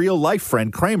his real life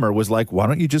friend Kramer was like, why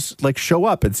don't you just like show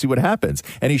up and see what happens?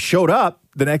 And he showed up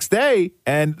the next day,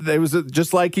 and it was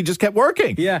just like he just kept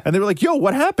working. Yeah. And they were like, yo,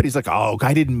 what happened? He's like, oh,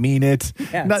 I didn't mean it.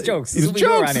 Yeah, it's jokes. It was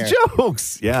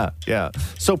jokes. Yeah.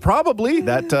 So probably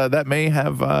that may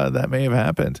have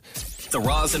happened. The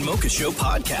Roz and Mocha Show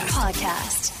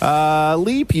podcast.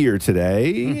 Leap year today.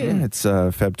 It's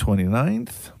Feb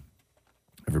 29th.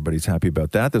 Everybody's happy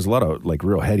about that. There's a lot of like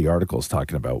real heady articles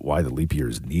talking about why the leap year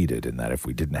is needed, and that if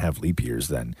we didn't have leap years,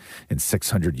 then in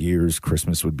 600 years,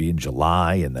 Christmas would be in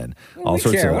July, and then all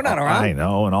sorts of, we're not around. I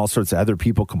know, and all sorts of other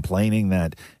people complaining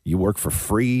that you work for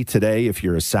free today if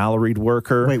you're a salaried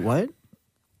worker. Wait, what?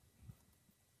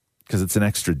 Because it's an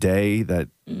extra day that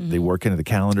they work into the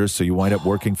calendars, so you wind up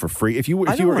working for free. If you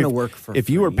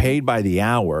were paid by the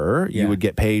hour, you would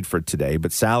get paid for today.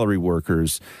 But salary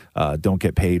workers don't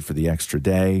get paid for the extra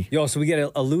day. Yo, so we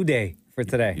get a Lou Day for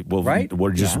today, well, right?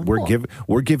 We're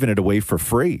giving it away for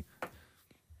free.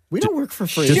 We don't work for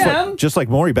free. Just like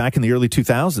Maury back in the early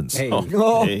 2000s.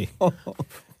 Hey.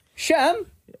 Shem,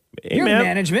 you're man.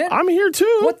 management. I'm here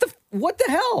too. What the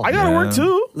hell? I gotta work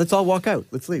too. Let's all walk out.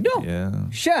 Let's leave. No. Yeah.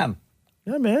 Shem.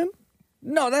 Yeah, man.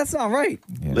 No, that's not right.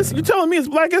 Yeah. Listen, you're telling me it's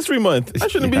Black History Month. I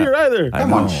shouldn't be here either.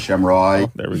 Come on,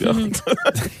 Shemroy. There we go.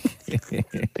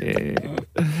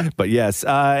 But yes,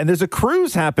 and there's a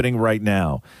cruise happening right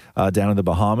now down in the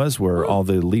Bahamas where all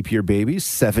the leap year babies,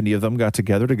 70 of them, got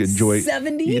together to enjoy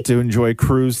 70? To enjoy a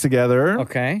cruise together.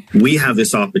 Okay. We have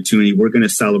this opportunity. We're going to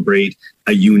celebrate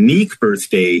a unique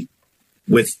birthday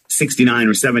with 69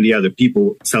 or 70 other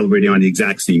people celebrating on the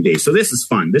exact same day. So this is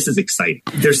fun. This is exciting.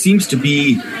 There seems to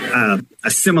be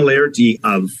a similarity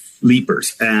of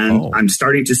leapers, and I'm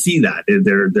starting to see that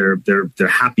they're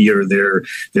happier.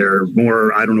 They're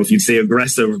more, I don't know if you'd say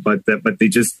aggressive, but they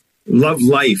just love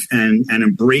life and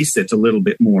embrace it a little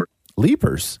bit more.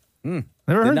 Leapers. Never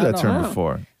heard that term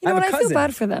before. You know what? I feel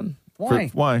bad for them. Why?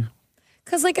 Why?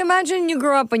 Because, like, imagine you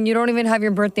grow up and you don't even have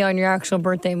your birthday on your actual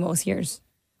birthday most years.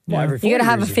 Well, every 4 You gotta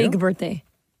have a years fake do. birthday.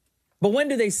 But when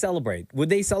do they celebrate? Would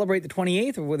they celebrate the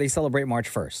 28th or would they celebrate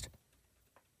March 1st?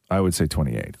 I would say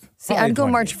 28th. See, I'd go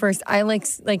March 1st.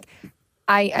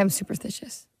 I'm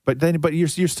superstitious. But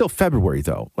you're still February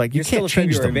though. Like you can't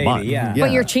change the month.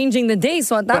 But you're changing the day,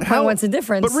 so at that point, what's the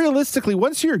difference? But realistically,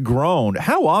 once you're grown,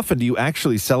 how often do you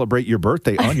actually celebrate your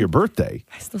birthday on your birthday?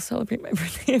 I still celebrate my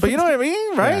birthday. But you know what I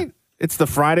mean, right? Yeah. It's the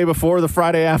Friday before, the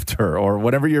Friday after, or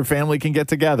whenever your family can get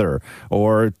together,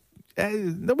 or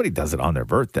nobody does it on their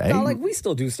birthday. No, like we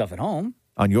still do stuff at home.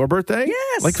 On your birthday?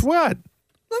 Yes. Like what?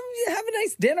 Have a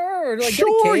nice dinner or like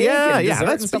sure, get a cake yeah, and dessert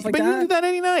that's and stuff like but that. you do that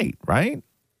any night, right?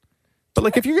 But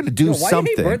like, if you're going to do Why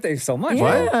something, do you hate birthdays so much?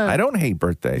 What? I don't hate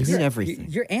birthdays.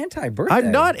 You're anti-birthday.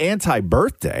 I'm not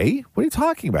anti-birthday. What are you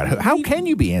talking about? How can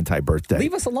you be anti-birthday?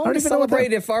 Leave us I alone don't to even know what that-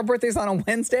 celebrate. If our birthday's on a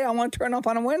Wednesday, I want to turn up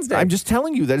on a Wednesday. I'm just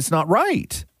telling you that it's not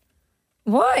right.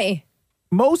 Why?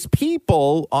 Most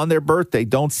people on their birthday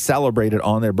don't celebrate it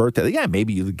on their birthday. Yeah,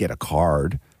 maybe you get a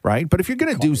card, right? But if you're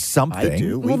going to do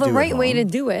something, Well, the right way to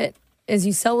do it is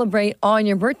you celebrate on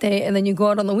your birthday and then you go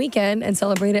out on the weekend and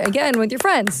celebrate it again with your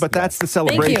friends. But that's the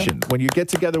Thank you. celebration. When you get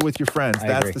together with your friends,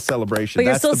 that's the celebration. But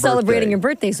you're That's still the celebrating birthday. your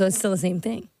birthday, so it's still the same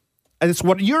thing. And it's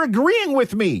what you're agreeing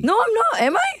with me. No, I'm not.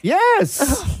 Am I?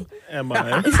 Yes. Am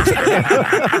I?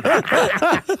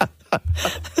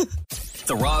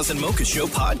 The Roz and Mocha Show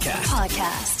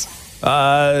podcast.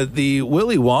 The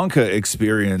Willy Wonka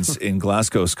experience in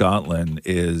Glasgow, Scotland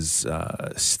is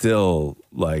still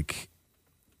like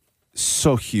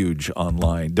so huge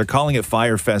online. They're calling it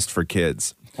Firefest for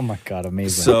kids. Oh my God,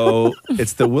 amazing. So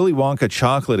it's the Willy Wonka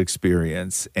chocolate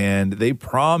experience, and they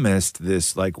promised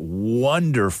this like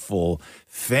wonderful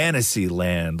fantasy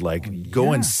land, like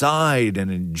go inside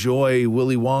and enjoy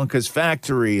Willy Wonka's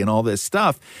factory and all this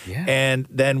stuff. Yeah. And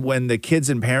then when the kids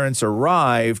and parents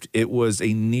arrived, it was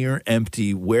a near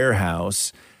empty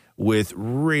warehouse with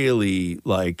really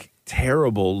like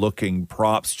terrible looking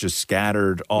props just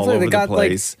scattered all over they the got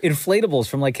place. like inflatables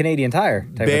from like Canadian Tire.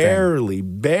 Type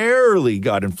Barely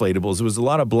got inflatables. It was a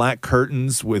lot of black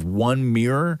curtains with one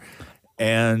mirror,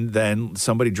 and then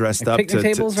somebody dressed Like up picnic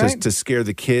tables, right? to scare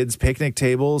the kids. Picnic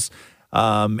tables,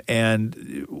 and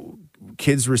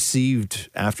kids received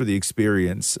after the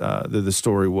experience. The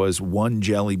story was one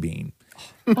jelly bean.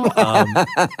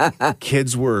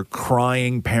 Kids were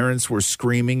crying, parents were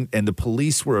screaming, and the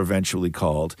police were eventually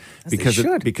called because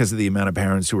of the amount of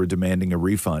parents who were demanding a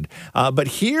refund. But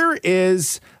here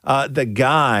is the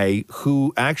guy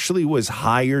who actually was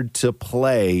hired to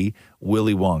play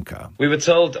Willy Wonka. We were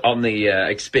told on the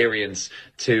experience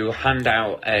to hand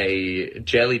out a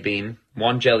jelly bean,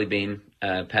 one jelly bean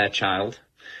per child,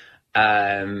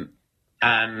 and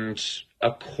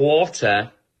a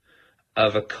quarter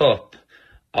of a cup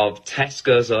of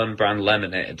Tesco's own brand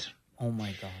lemonade. Oh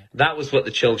my God. That was what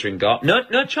the children got.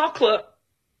 No chocolate.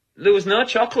 There was no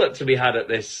chocolate to be had at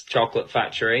this chocolate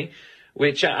factory,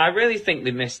 which I really think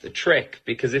they missed the trick,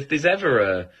 because if there's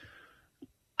ever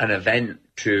an event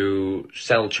to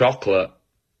sell chocolate,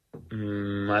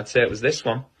 I'd say it was this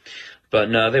one. But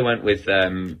no, they went with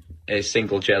a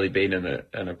single jelly bean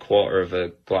and a quarter of a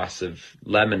glass of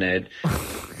lemonade.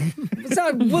 It's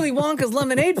not Willy Wonka's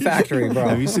lemonade factory, bro.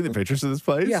 Have you seen the pictures of this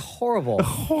place? Yeah, horrible.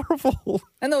 Horrible.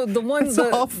 And the one,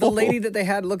 the lady that they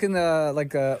had looking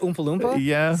like a Oompa Loompa?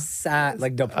 Yeah. Sad,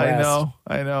 like depressed.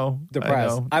 I know.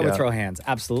 Depressed. I would Yeah. throw hands.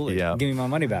 Absolutely. Yeah. Give me my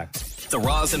money back. The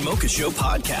Roz and Mocha Show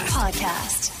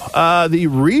podcast. The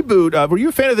reboot. Were you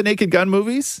a fan of the Naked Gun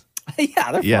movies?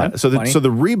 Yeah, they're Yeah. fun. So the Funny.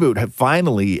 reboot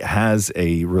finally has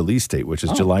a release date, which is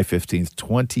July 15th,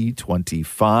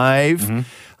 2025.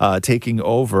 Taking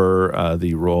over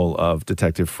the role of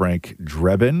Detective Frank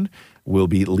Drebin will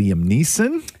be Liam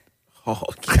Neeson. Oh,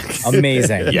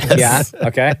 Amazing. Yes. Yeah.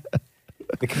 Okay.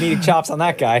 The comedic chops on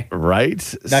that guy.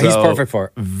 Right? No, he's perfect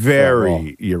for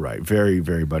it. You're right. Very,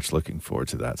 very much looking forward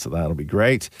to that. So that'll be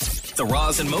great. The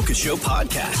Roz and Mocha Show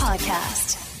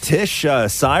podcast. Tish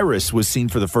Cyrus was seen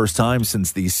for the first time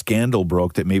since the scandal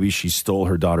broke that maybe she stole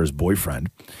her daughter's boyfriend.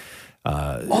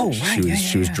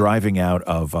 She was driving out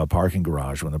of a parking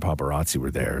garage when the paparazzi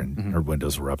were there, and her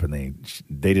windows were up, and they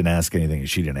didn't ask anything, and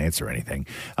she didn't answer anything.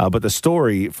 But the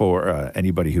story, for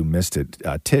anybody who missed it,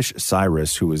 Tish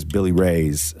Cyrus, who was Billy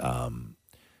Ray's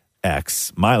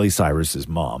ex, Miley Cyrus's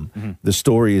mom, the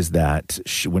story is that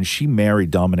when she married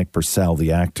Dominic Purcell,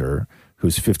 the actor,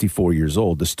 who's 54 years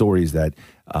old, the story is that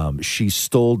she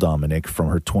stole Dominic from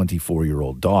her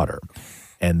 24-year-old daughter,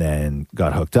 and then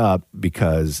got hooked up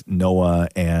because Noah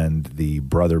and the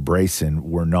brother Brayson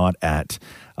were not at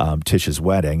Tish's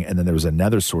wedding. And then there was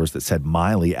another source that said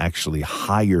Miley actually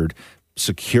hired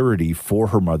security for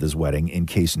her mother's wedding in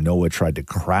case Noah tried to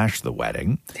crash the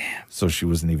wedding. Damn. So she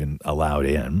wasn't even allowed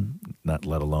in, not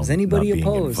let alone Is anybody not being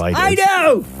opposed? invited. I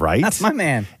know! Right? That's my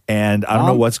man. And I don't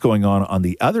know what's going on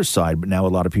the other side, but now a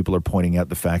lot of people are pointing out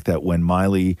the fact that when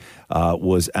Miley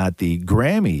was at the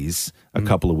Grammys a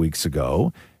couple of weeks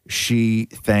ago, she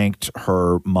thanked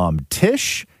her mom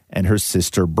Tish and her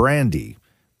sister Brandy,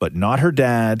 but not her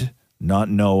dad, not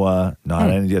Noah, not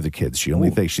any of the other kids. She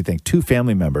only thanked two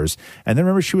family members. And then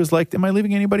remember, she was like, am I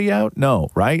leaving anybody out? No,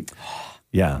 right?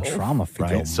 Yeah. Trauma for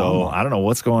your right. So I don't know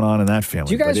what's going on in that family.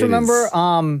 Do you guys remember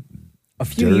a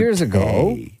few years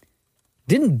ago,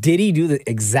 didn't Diddy do the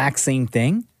exact same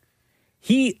thing?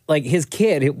 his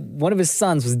kid, one of his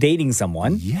sons was dating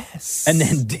someone. Yes. And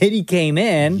then Diddy came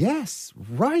in. Yes,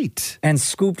 right. And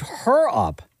scooped her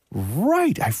up.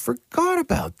 Right. I forgot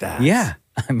about that. Yeah.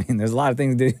 I mean, there's a lot of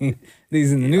things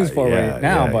he's in the news for right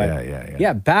now.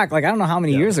 Back, like, I don't know how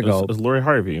many years ago. It was Lori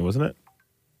Harvey, wasn't it?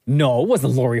 No, it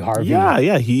wasn't Lori Harvey.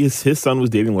 Yeah. His son was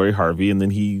dating Lori Harvey, and then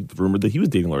he rumored that he was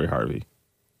dating Lori Harvey.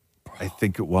 I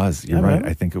think it was. You're right.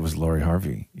 I think it was Lori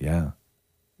Harvey. Yeah.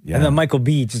 And then Michael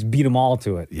B just beat them all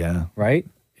to it. Yeah. Right?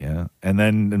 Yeah. And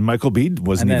then Michael B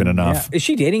wasn't even enough. Yeah. Is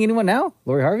she dating anyone now?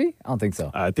 Lori Harvey? I don't think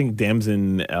so. I think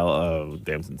Damson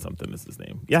something is his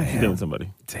name. Yeah, he's dating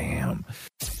somebody. Damn.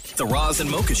 The Roz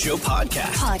and Mocha Show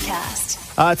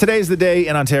podcast. Today's the day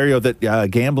in Ontario that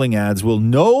gambling ads will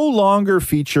no longer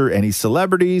feature any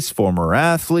celebrities, former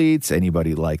athletes,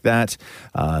 anybody like that.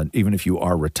 Even if you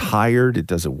are retired, it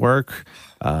doesn't work.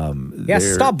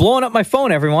 Stop blowing up my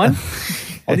phone, everyone.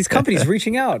 All these companies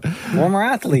reaching out. Former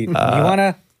athlete. You want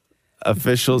to...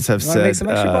 Officials have said make some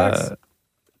extra bucks?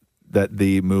 That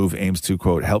the move aims to,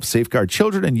 quote, help safeguard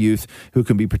children and youth who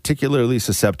can be particularly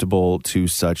susceptible to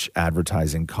such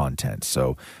advertising content.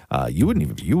 So you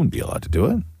wouldn't be allowed to do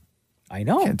it. I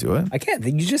know. Can't do it. I can't.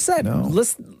 You just said. No.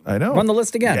 I know. Run the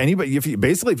list again. Anybody,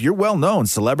 if you're well known,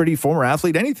 celebrity, former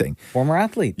athlete, anything. Former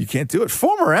athlete. You can't do it.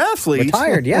 Former athlete.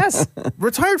 Retired, yes.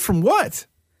 Retired from what?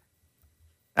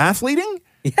 Athleting?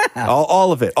 Yeah.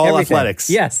 All of it. All Everything. athletics.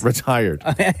 Yes. Retired.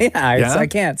 I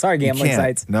can't. Sorry, gambling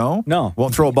sites. No? No.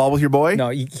 Won't throw a ball with your boy? No,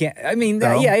 you can't. I mean,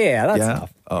 No? yeah, that's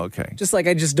tough. Oh, okay. Just like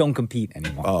I just don't compete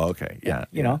anymore. Oh, okay. Yeah.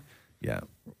 You know? Yeah.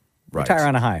 Right. Retire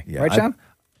on a high. Yeah. Right, John?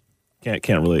 Can't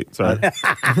relate. Sorry. I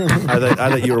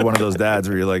thought you were one of those dads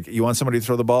where you're like, you want somebody to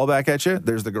throw the ball back at you?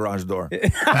 There's the garage door.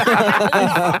 The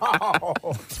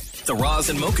Roz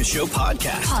and Mocha Show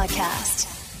podcast.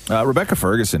 Rebecca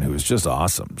Ferguson, who is just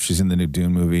awesome. She's in the new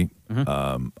Dune movie.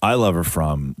 Mm-hmm. I love her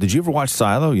from... Did you ever watch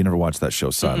Silo? You never watched that show,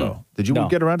 Silo. Mm-hmm. Did you No.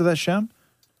 get around to that, Shem?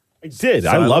 I did.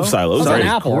 Silo? I love Silo. It's on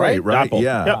Apple, right? Apple.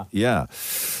 Yeah.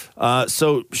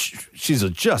 So she's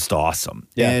just awesome.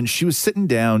 Yeah. And she was sitting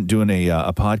down doing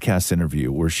a podcast interview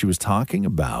where she was talking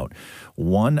about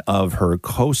one of her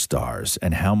co-stars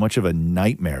and how much of a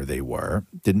nightmare they were.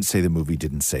 Didn't say the movie,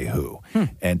 didn't say who.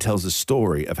 And tells a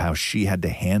story of how she had to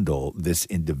handle this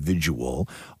individual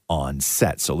on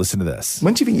set. So listen to this.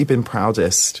 When do you think you've been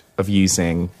proudest of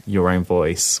using your own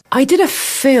voice? I did a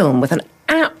film with an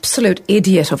absolute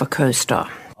idiot of a co-star.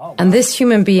 And this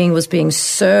human being was being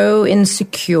so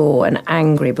insecure and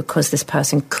angry because this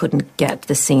person couldn't get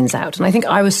the scenes out. And I think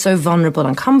I was so vulnerable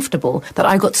and comfortable that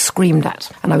I got screamed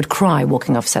at. And I would cry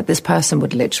walking off set. This person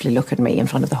would literally look at me in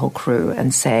front of the whole crew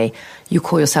and say, "You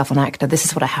call yourself an actor. This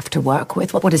is what I have to work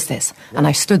with. What is this?" And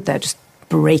I stood there just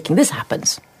breaking. This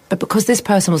happens. But because this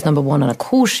person was number one on a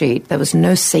call sheet, there was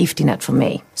no safety net for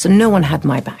me. So no one had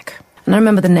my back. And I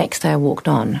remember the next day I walked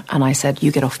on and I said,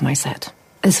 "You get off my set."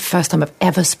 This is the first time I've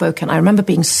ever spoken. I remember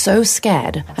being so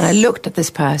scared. And I looked at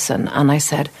this person and I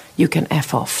said, "You can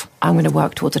F off. I'm going to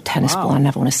work towards a tennis ball. I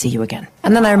never want to see you again."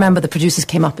 And then I remember the producers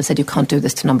came up and said, "You can't do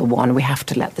this to number one. We have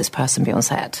to let this person be on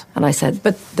set." And I said,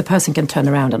 "But the person can turn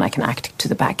around and I can act to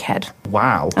the back head."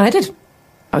 Wow. And I did.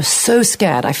 I was so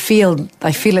scared. I feel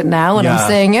it now when I'm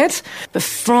saying it. But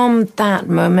from that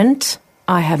moment,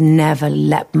 I have never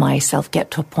let myself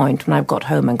get to a point when I've got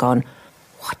home and gone,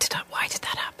 why did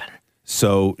that happen?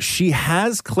 So she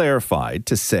has clarified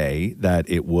to say that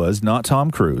it was not Tom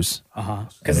Cruise.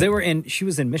 Because she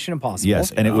was in Mission Impossible.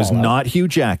 Yes, and it was not Hugh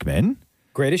Jackman.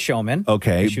 Greatest Showman.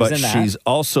 Okay, She was but in that. she's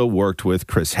also worked with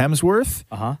Chris Hemsworth,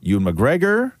 Ewan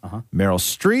McGregor, Meryl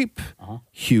Streep,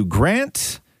 Hugh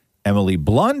Grant, Emily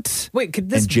Blunt,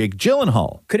 and Jake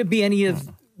Gyllenhaal. Could it be any of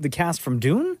the cast from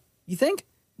Dune, you think?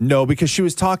 No, because she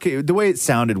was talking. The way it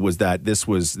sounded was that this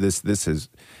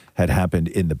had happened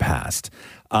in the past.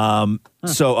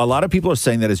 So a lot of people are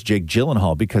saying that it's Jake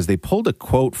Gyllenhaal because they pulled a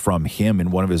quote from him in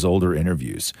one of his older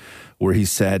interviews where he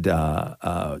said,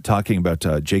 talking about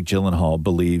Jake Gyllenhaal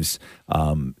believes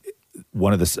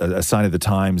one of a sign of the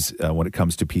times when it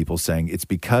comes to people saying it's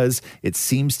because it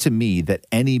seems to me that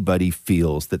anybody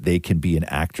feels that they can be an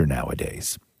actor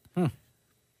nowadays.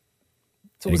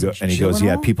 So and he goes,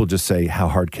 yeah, people just say, how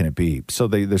hard can it be? So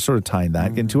they're sort of tying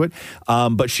that into it.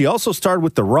 But she also starred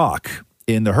with The Rock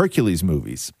in the Hercules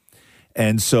movies.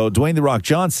 And so Dwayne The Rock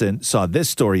Johnson saw this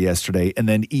story yesterday and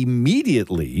then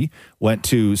immediately went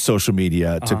to social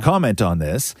media to comment on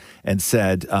this and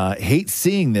said, hate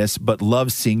seeing this, but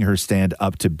love seeing her stand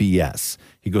up to BS.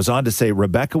 He goes on to say,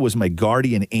 Rebecca was my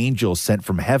guardian angel sent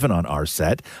from heaven on our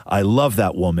set. I love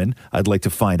that woman. I'd like to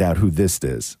find out who this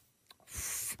is.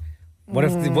 What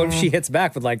if she hits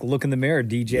back with like, look in the mirror,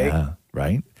 DJ? Yeah,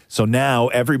 right. So now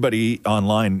everybody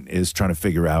online is trying to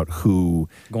figure out who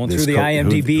Going through the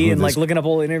IMDb and like looking up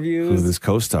old interviews. who this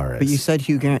co-star is. But you said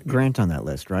Hugh Grant on that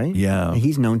list, right? Yeah. And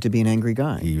he's known to be an angry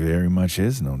guy. He very much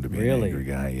is known to be an angry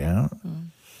guy, yeah.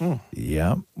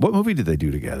 Yeah. What movie did they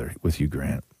do together with Hugh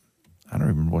Grant? I don't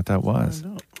remember what that was.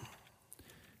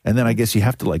 And then I guess you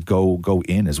have to like go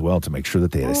in as well to make sure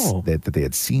that they had that they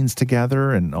had scenes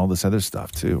together and all this other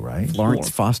stuff too, right? Florence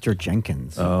Foster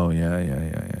Jenkins. Oh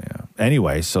yeah.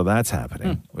 Anyway, so that's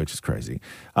happening, which is crazy.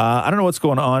 I don't know what's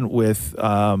going on with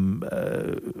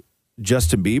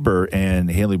Justin Bieber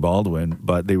and Hailey Baldwin,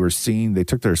 but they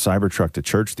took their Cybertruck to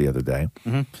church the other day,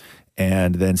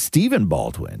 and then Stephen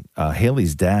Baldwin,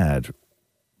 Hailey's dad,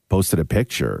 posted a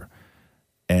picture.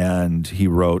 And he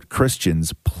wrote,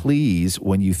 Christians, please,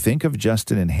 when you think of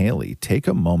Justin and Hailey, take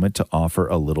a moment to offer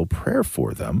a little prayer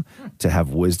for them, to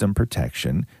have wisdom,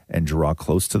 protection, and draw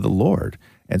close to the Lord.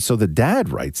 And so the dad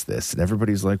writes this, and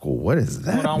everybody's like, well, what is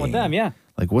that? What's going on with them? Yeah.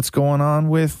 Like, what's going on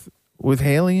with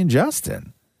Hailey and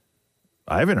Justin?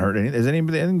 I haven't heard anything. Is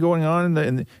anything going on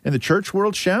in the church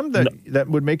world, Shem, that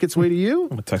would make its way to you? I'm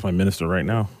going to text my minister right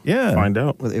now. Yeah. Find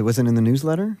out. Well, it wasn't in the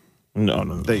newsletter?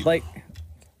 No.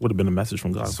 Would have been a message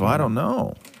from God. So I don't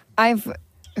know. I've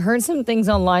heard some things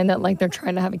online that like they're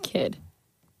trying to have a kid.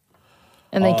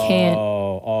 And they can't.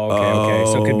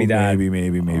 Okay. So it could be that.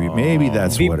 Maybe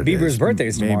that's what it is. Bieber's birthday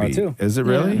is tomorrow, too. Is it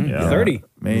really? Yeah. 30.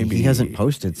 Maybe. He hasn't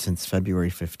posted since February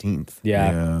 15th.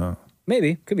 Yeah.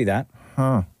 Maybe. Could be that.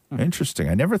 Huh. Interesting.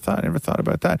 I never thought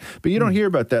about that. But you don't hear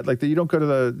about that. Like you don't get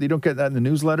that in the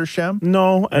newsletter, Shem?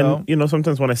 No. And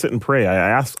sometimes when I sit and pray,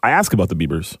 I ask about the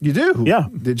Biebers. You do? Yeah.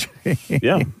 Did you?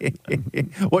 Yeah.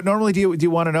 What normally do you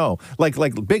want to know? Like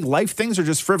big life things or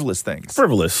just frivolous things?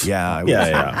 Frivolous. Yeah.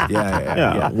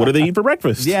 Yeah. What do they eat for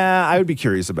breakfast? Yeah, I would be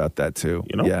curious about that too.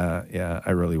 You know? Yeah,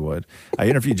 I really would. I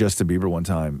interviewed Justin Bieber one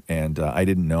time, and I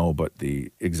didn't know, but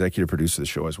the executive producer of the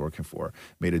show I was working for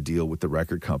made a deal with the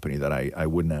record company that I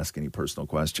wouldn't ask any personal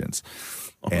questions.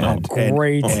 And,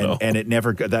 great. And it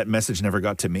never that message never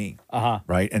got to me.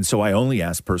 Right. And so I only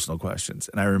asked personal questions.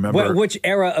 And I remember Which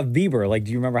era of Bieber? Like,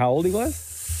 do you remember how old he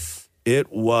was?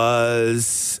 It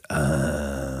was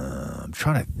I'm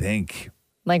trying to think.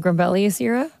 Like rebellious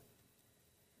era?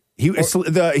 He was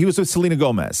with Selena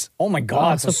Gomez. Oh my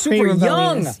God, so pretty super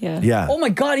young. rebellious, Yeah. Oh my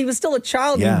God, he was still a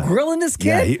child. Yeah. You grilling this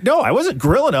kid? Yeah, no, I wasn't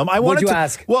grilling him. What'd you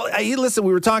ask? Well, listen,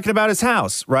 we were talking about his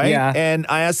house, right? Yeah. And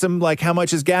I asked him like how much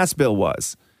his gas bill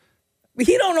was.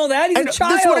 He don't know that. He's a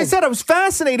child. That's what I said. I was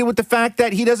fascinated with the fact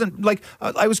that he doesn't like.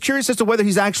 I was curious as to whether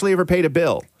he's actually ever paid a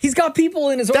bill. He's got people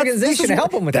in his organization to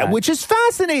help him with that. Which is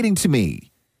fascinating to me.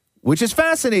 So what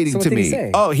did he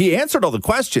say? Oh, he answered all the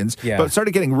questions, but it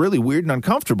started getting really weird and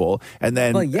uncomfortable. And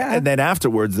then, and then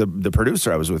afterwards, the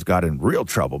producer I was with got in real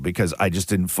trouble because I just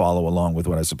didn't follow along with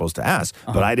what I was supposed to ask.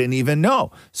 But I didn't even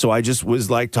know, so I just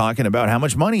was like talking about how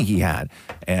much money he had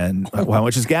and how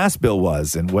much his gas bill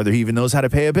was and whether he even knows how to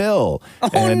pay a bill.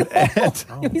 And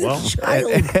all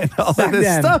of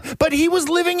this stuff. But he was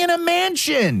living in a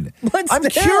mansion. I'm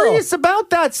curious about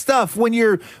that stuff when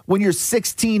you're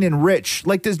 16 and rich.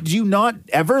 Like, do you not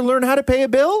ever learn how to pay a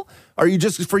bill? Are you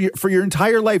just for your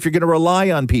entire life you're going to rely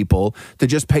on people to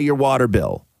just pay your water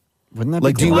bill? Wouldn't that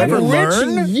like? be Do you ever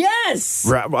learn? Yes.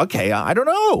 Okay, I don't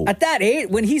know. At that age,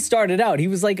 when he started out, he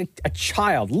was like a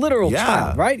child, literal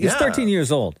child, right? He's 13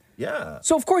 years old. Yeah.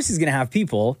 So of course he's going to have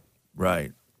people,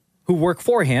 right, who work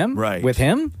for him, right, with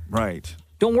him, right.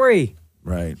 Don't worry.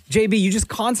 Right. JB, you just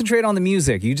concentrate on the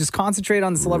music. You just concentrate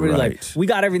on the celebrity life. We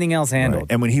got everything else handled.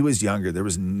 Right. And when he was younger, there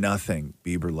was nothing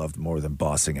Bieber loved more than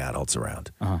bossing adults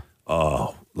around.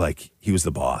 Oh, like he was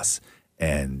the boss.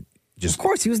 And just, of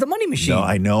course, he was the money machine. No,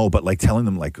 I know, but like telling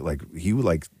them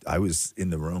I was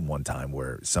in the room one time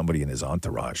where somebody in his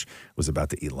entourage was about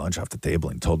to eat lunch off the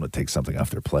table and told them to take something off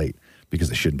their plate because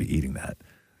they shouldn't be eating that.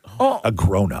 Oh. A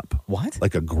grown-up. What?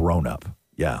 Like a grown-up.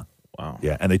 Yeah. Wow.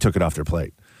 Yeah, and they took it off their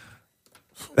plate.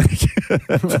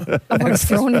 I was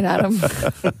throwing it at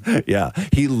him. Yeah,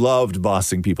 he loved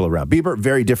bossing people around. Bieber,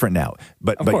 very different now,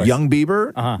 but young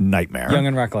Bieber, nightmare. Young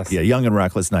and reckless. Yeah, young and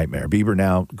reckless, nightmare. Bieber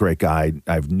now, great guy.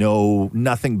 I have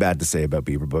nothing bad to say about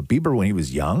Bieber, but Bieber when he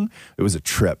was young, it was a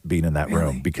trip being in that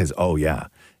room because it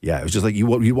was just like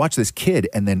you watch this kid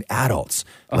and then adults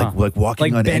like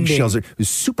walking on eggshells. It was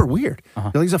super weird.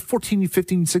 He's a 14,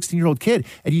 15, 16-year-old kid,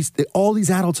 and all these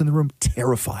adults in the room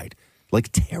terrified. Like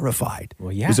terrified.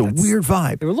 Well, yeah. It was a weird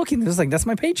vibe. They were looking, this like, that's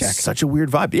my paycheck. Such a weird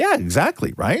vibe. Yeah,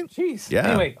 exactly, right? Jeez. Yeah.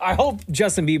 Anyway, I hope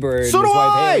Justin Bieber and so his do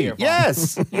wife I. Hailey are fine.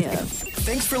 Yes. Yeah.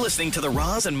 Thanks for listening to the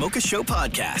Roz and Mocha Show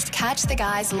podcast. Catch the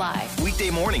guys live Weekday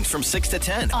mornings from 6 to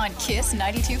 10 on Kiss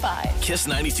 92.5.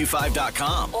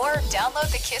 KISS925.com. Or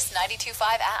download the Kiss 92.5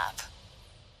 app.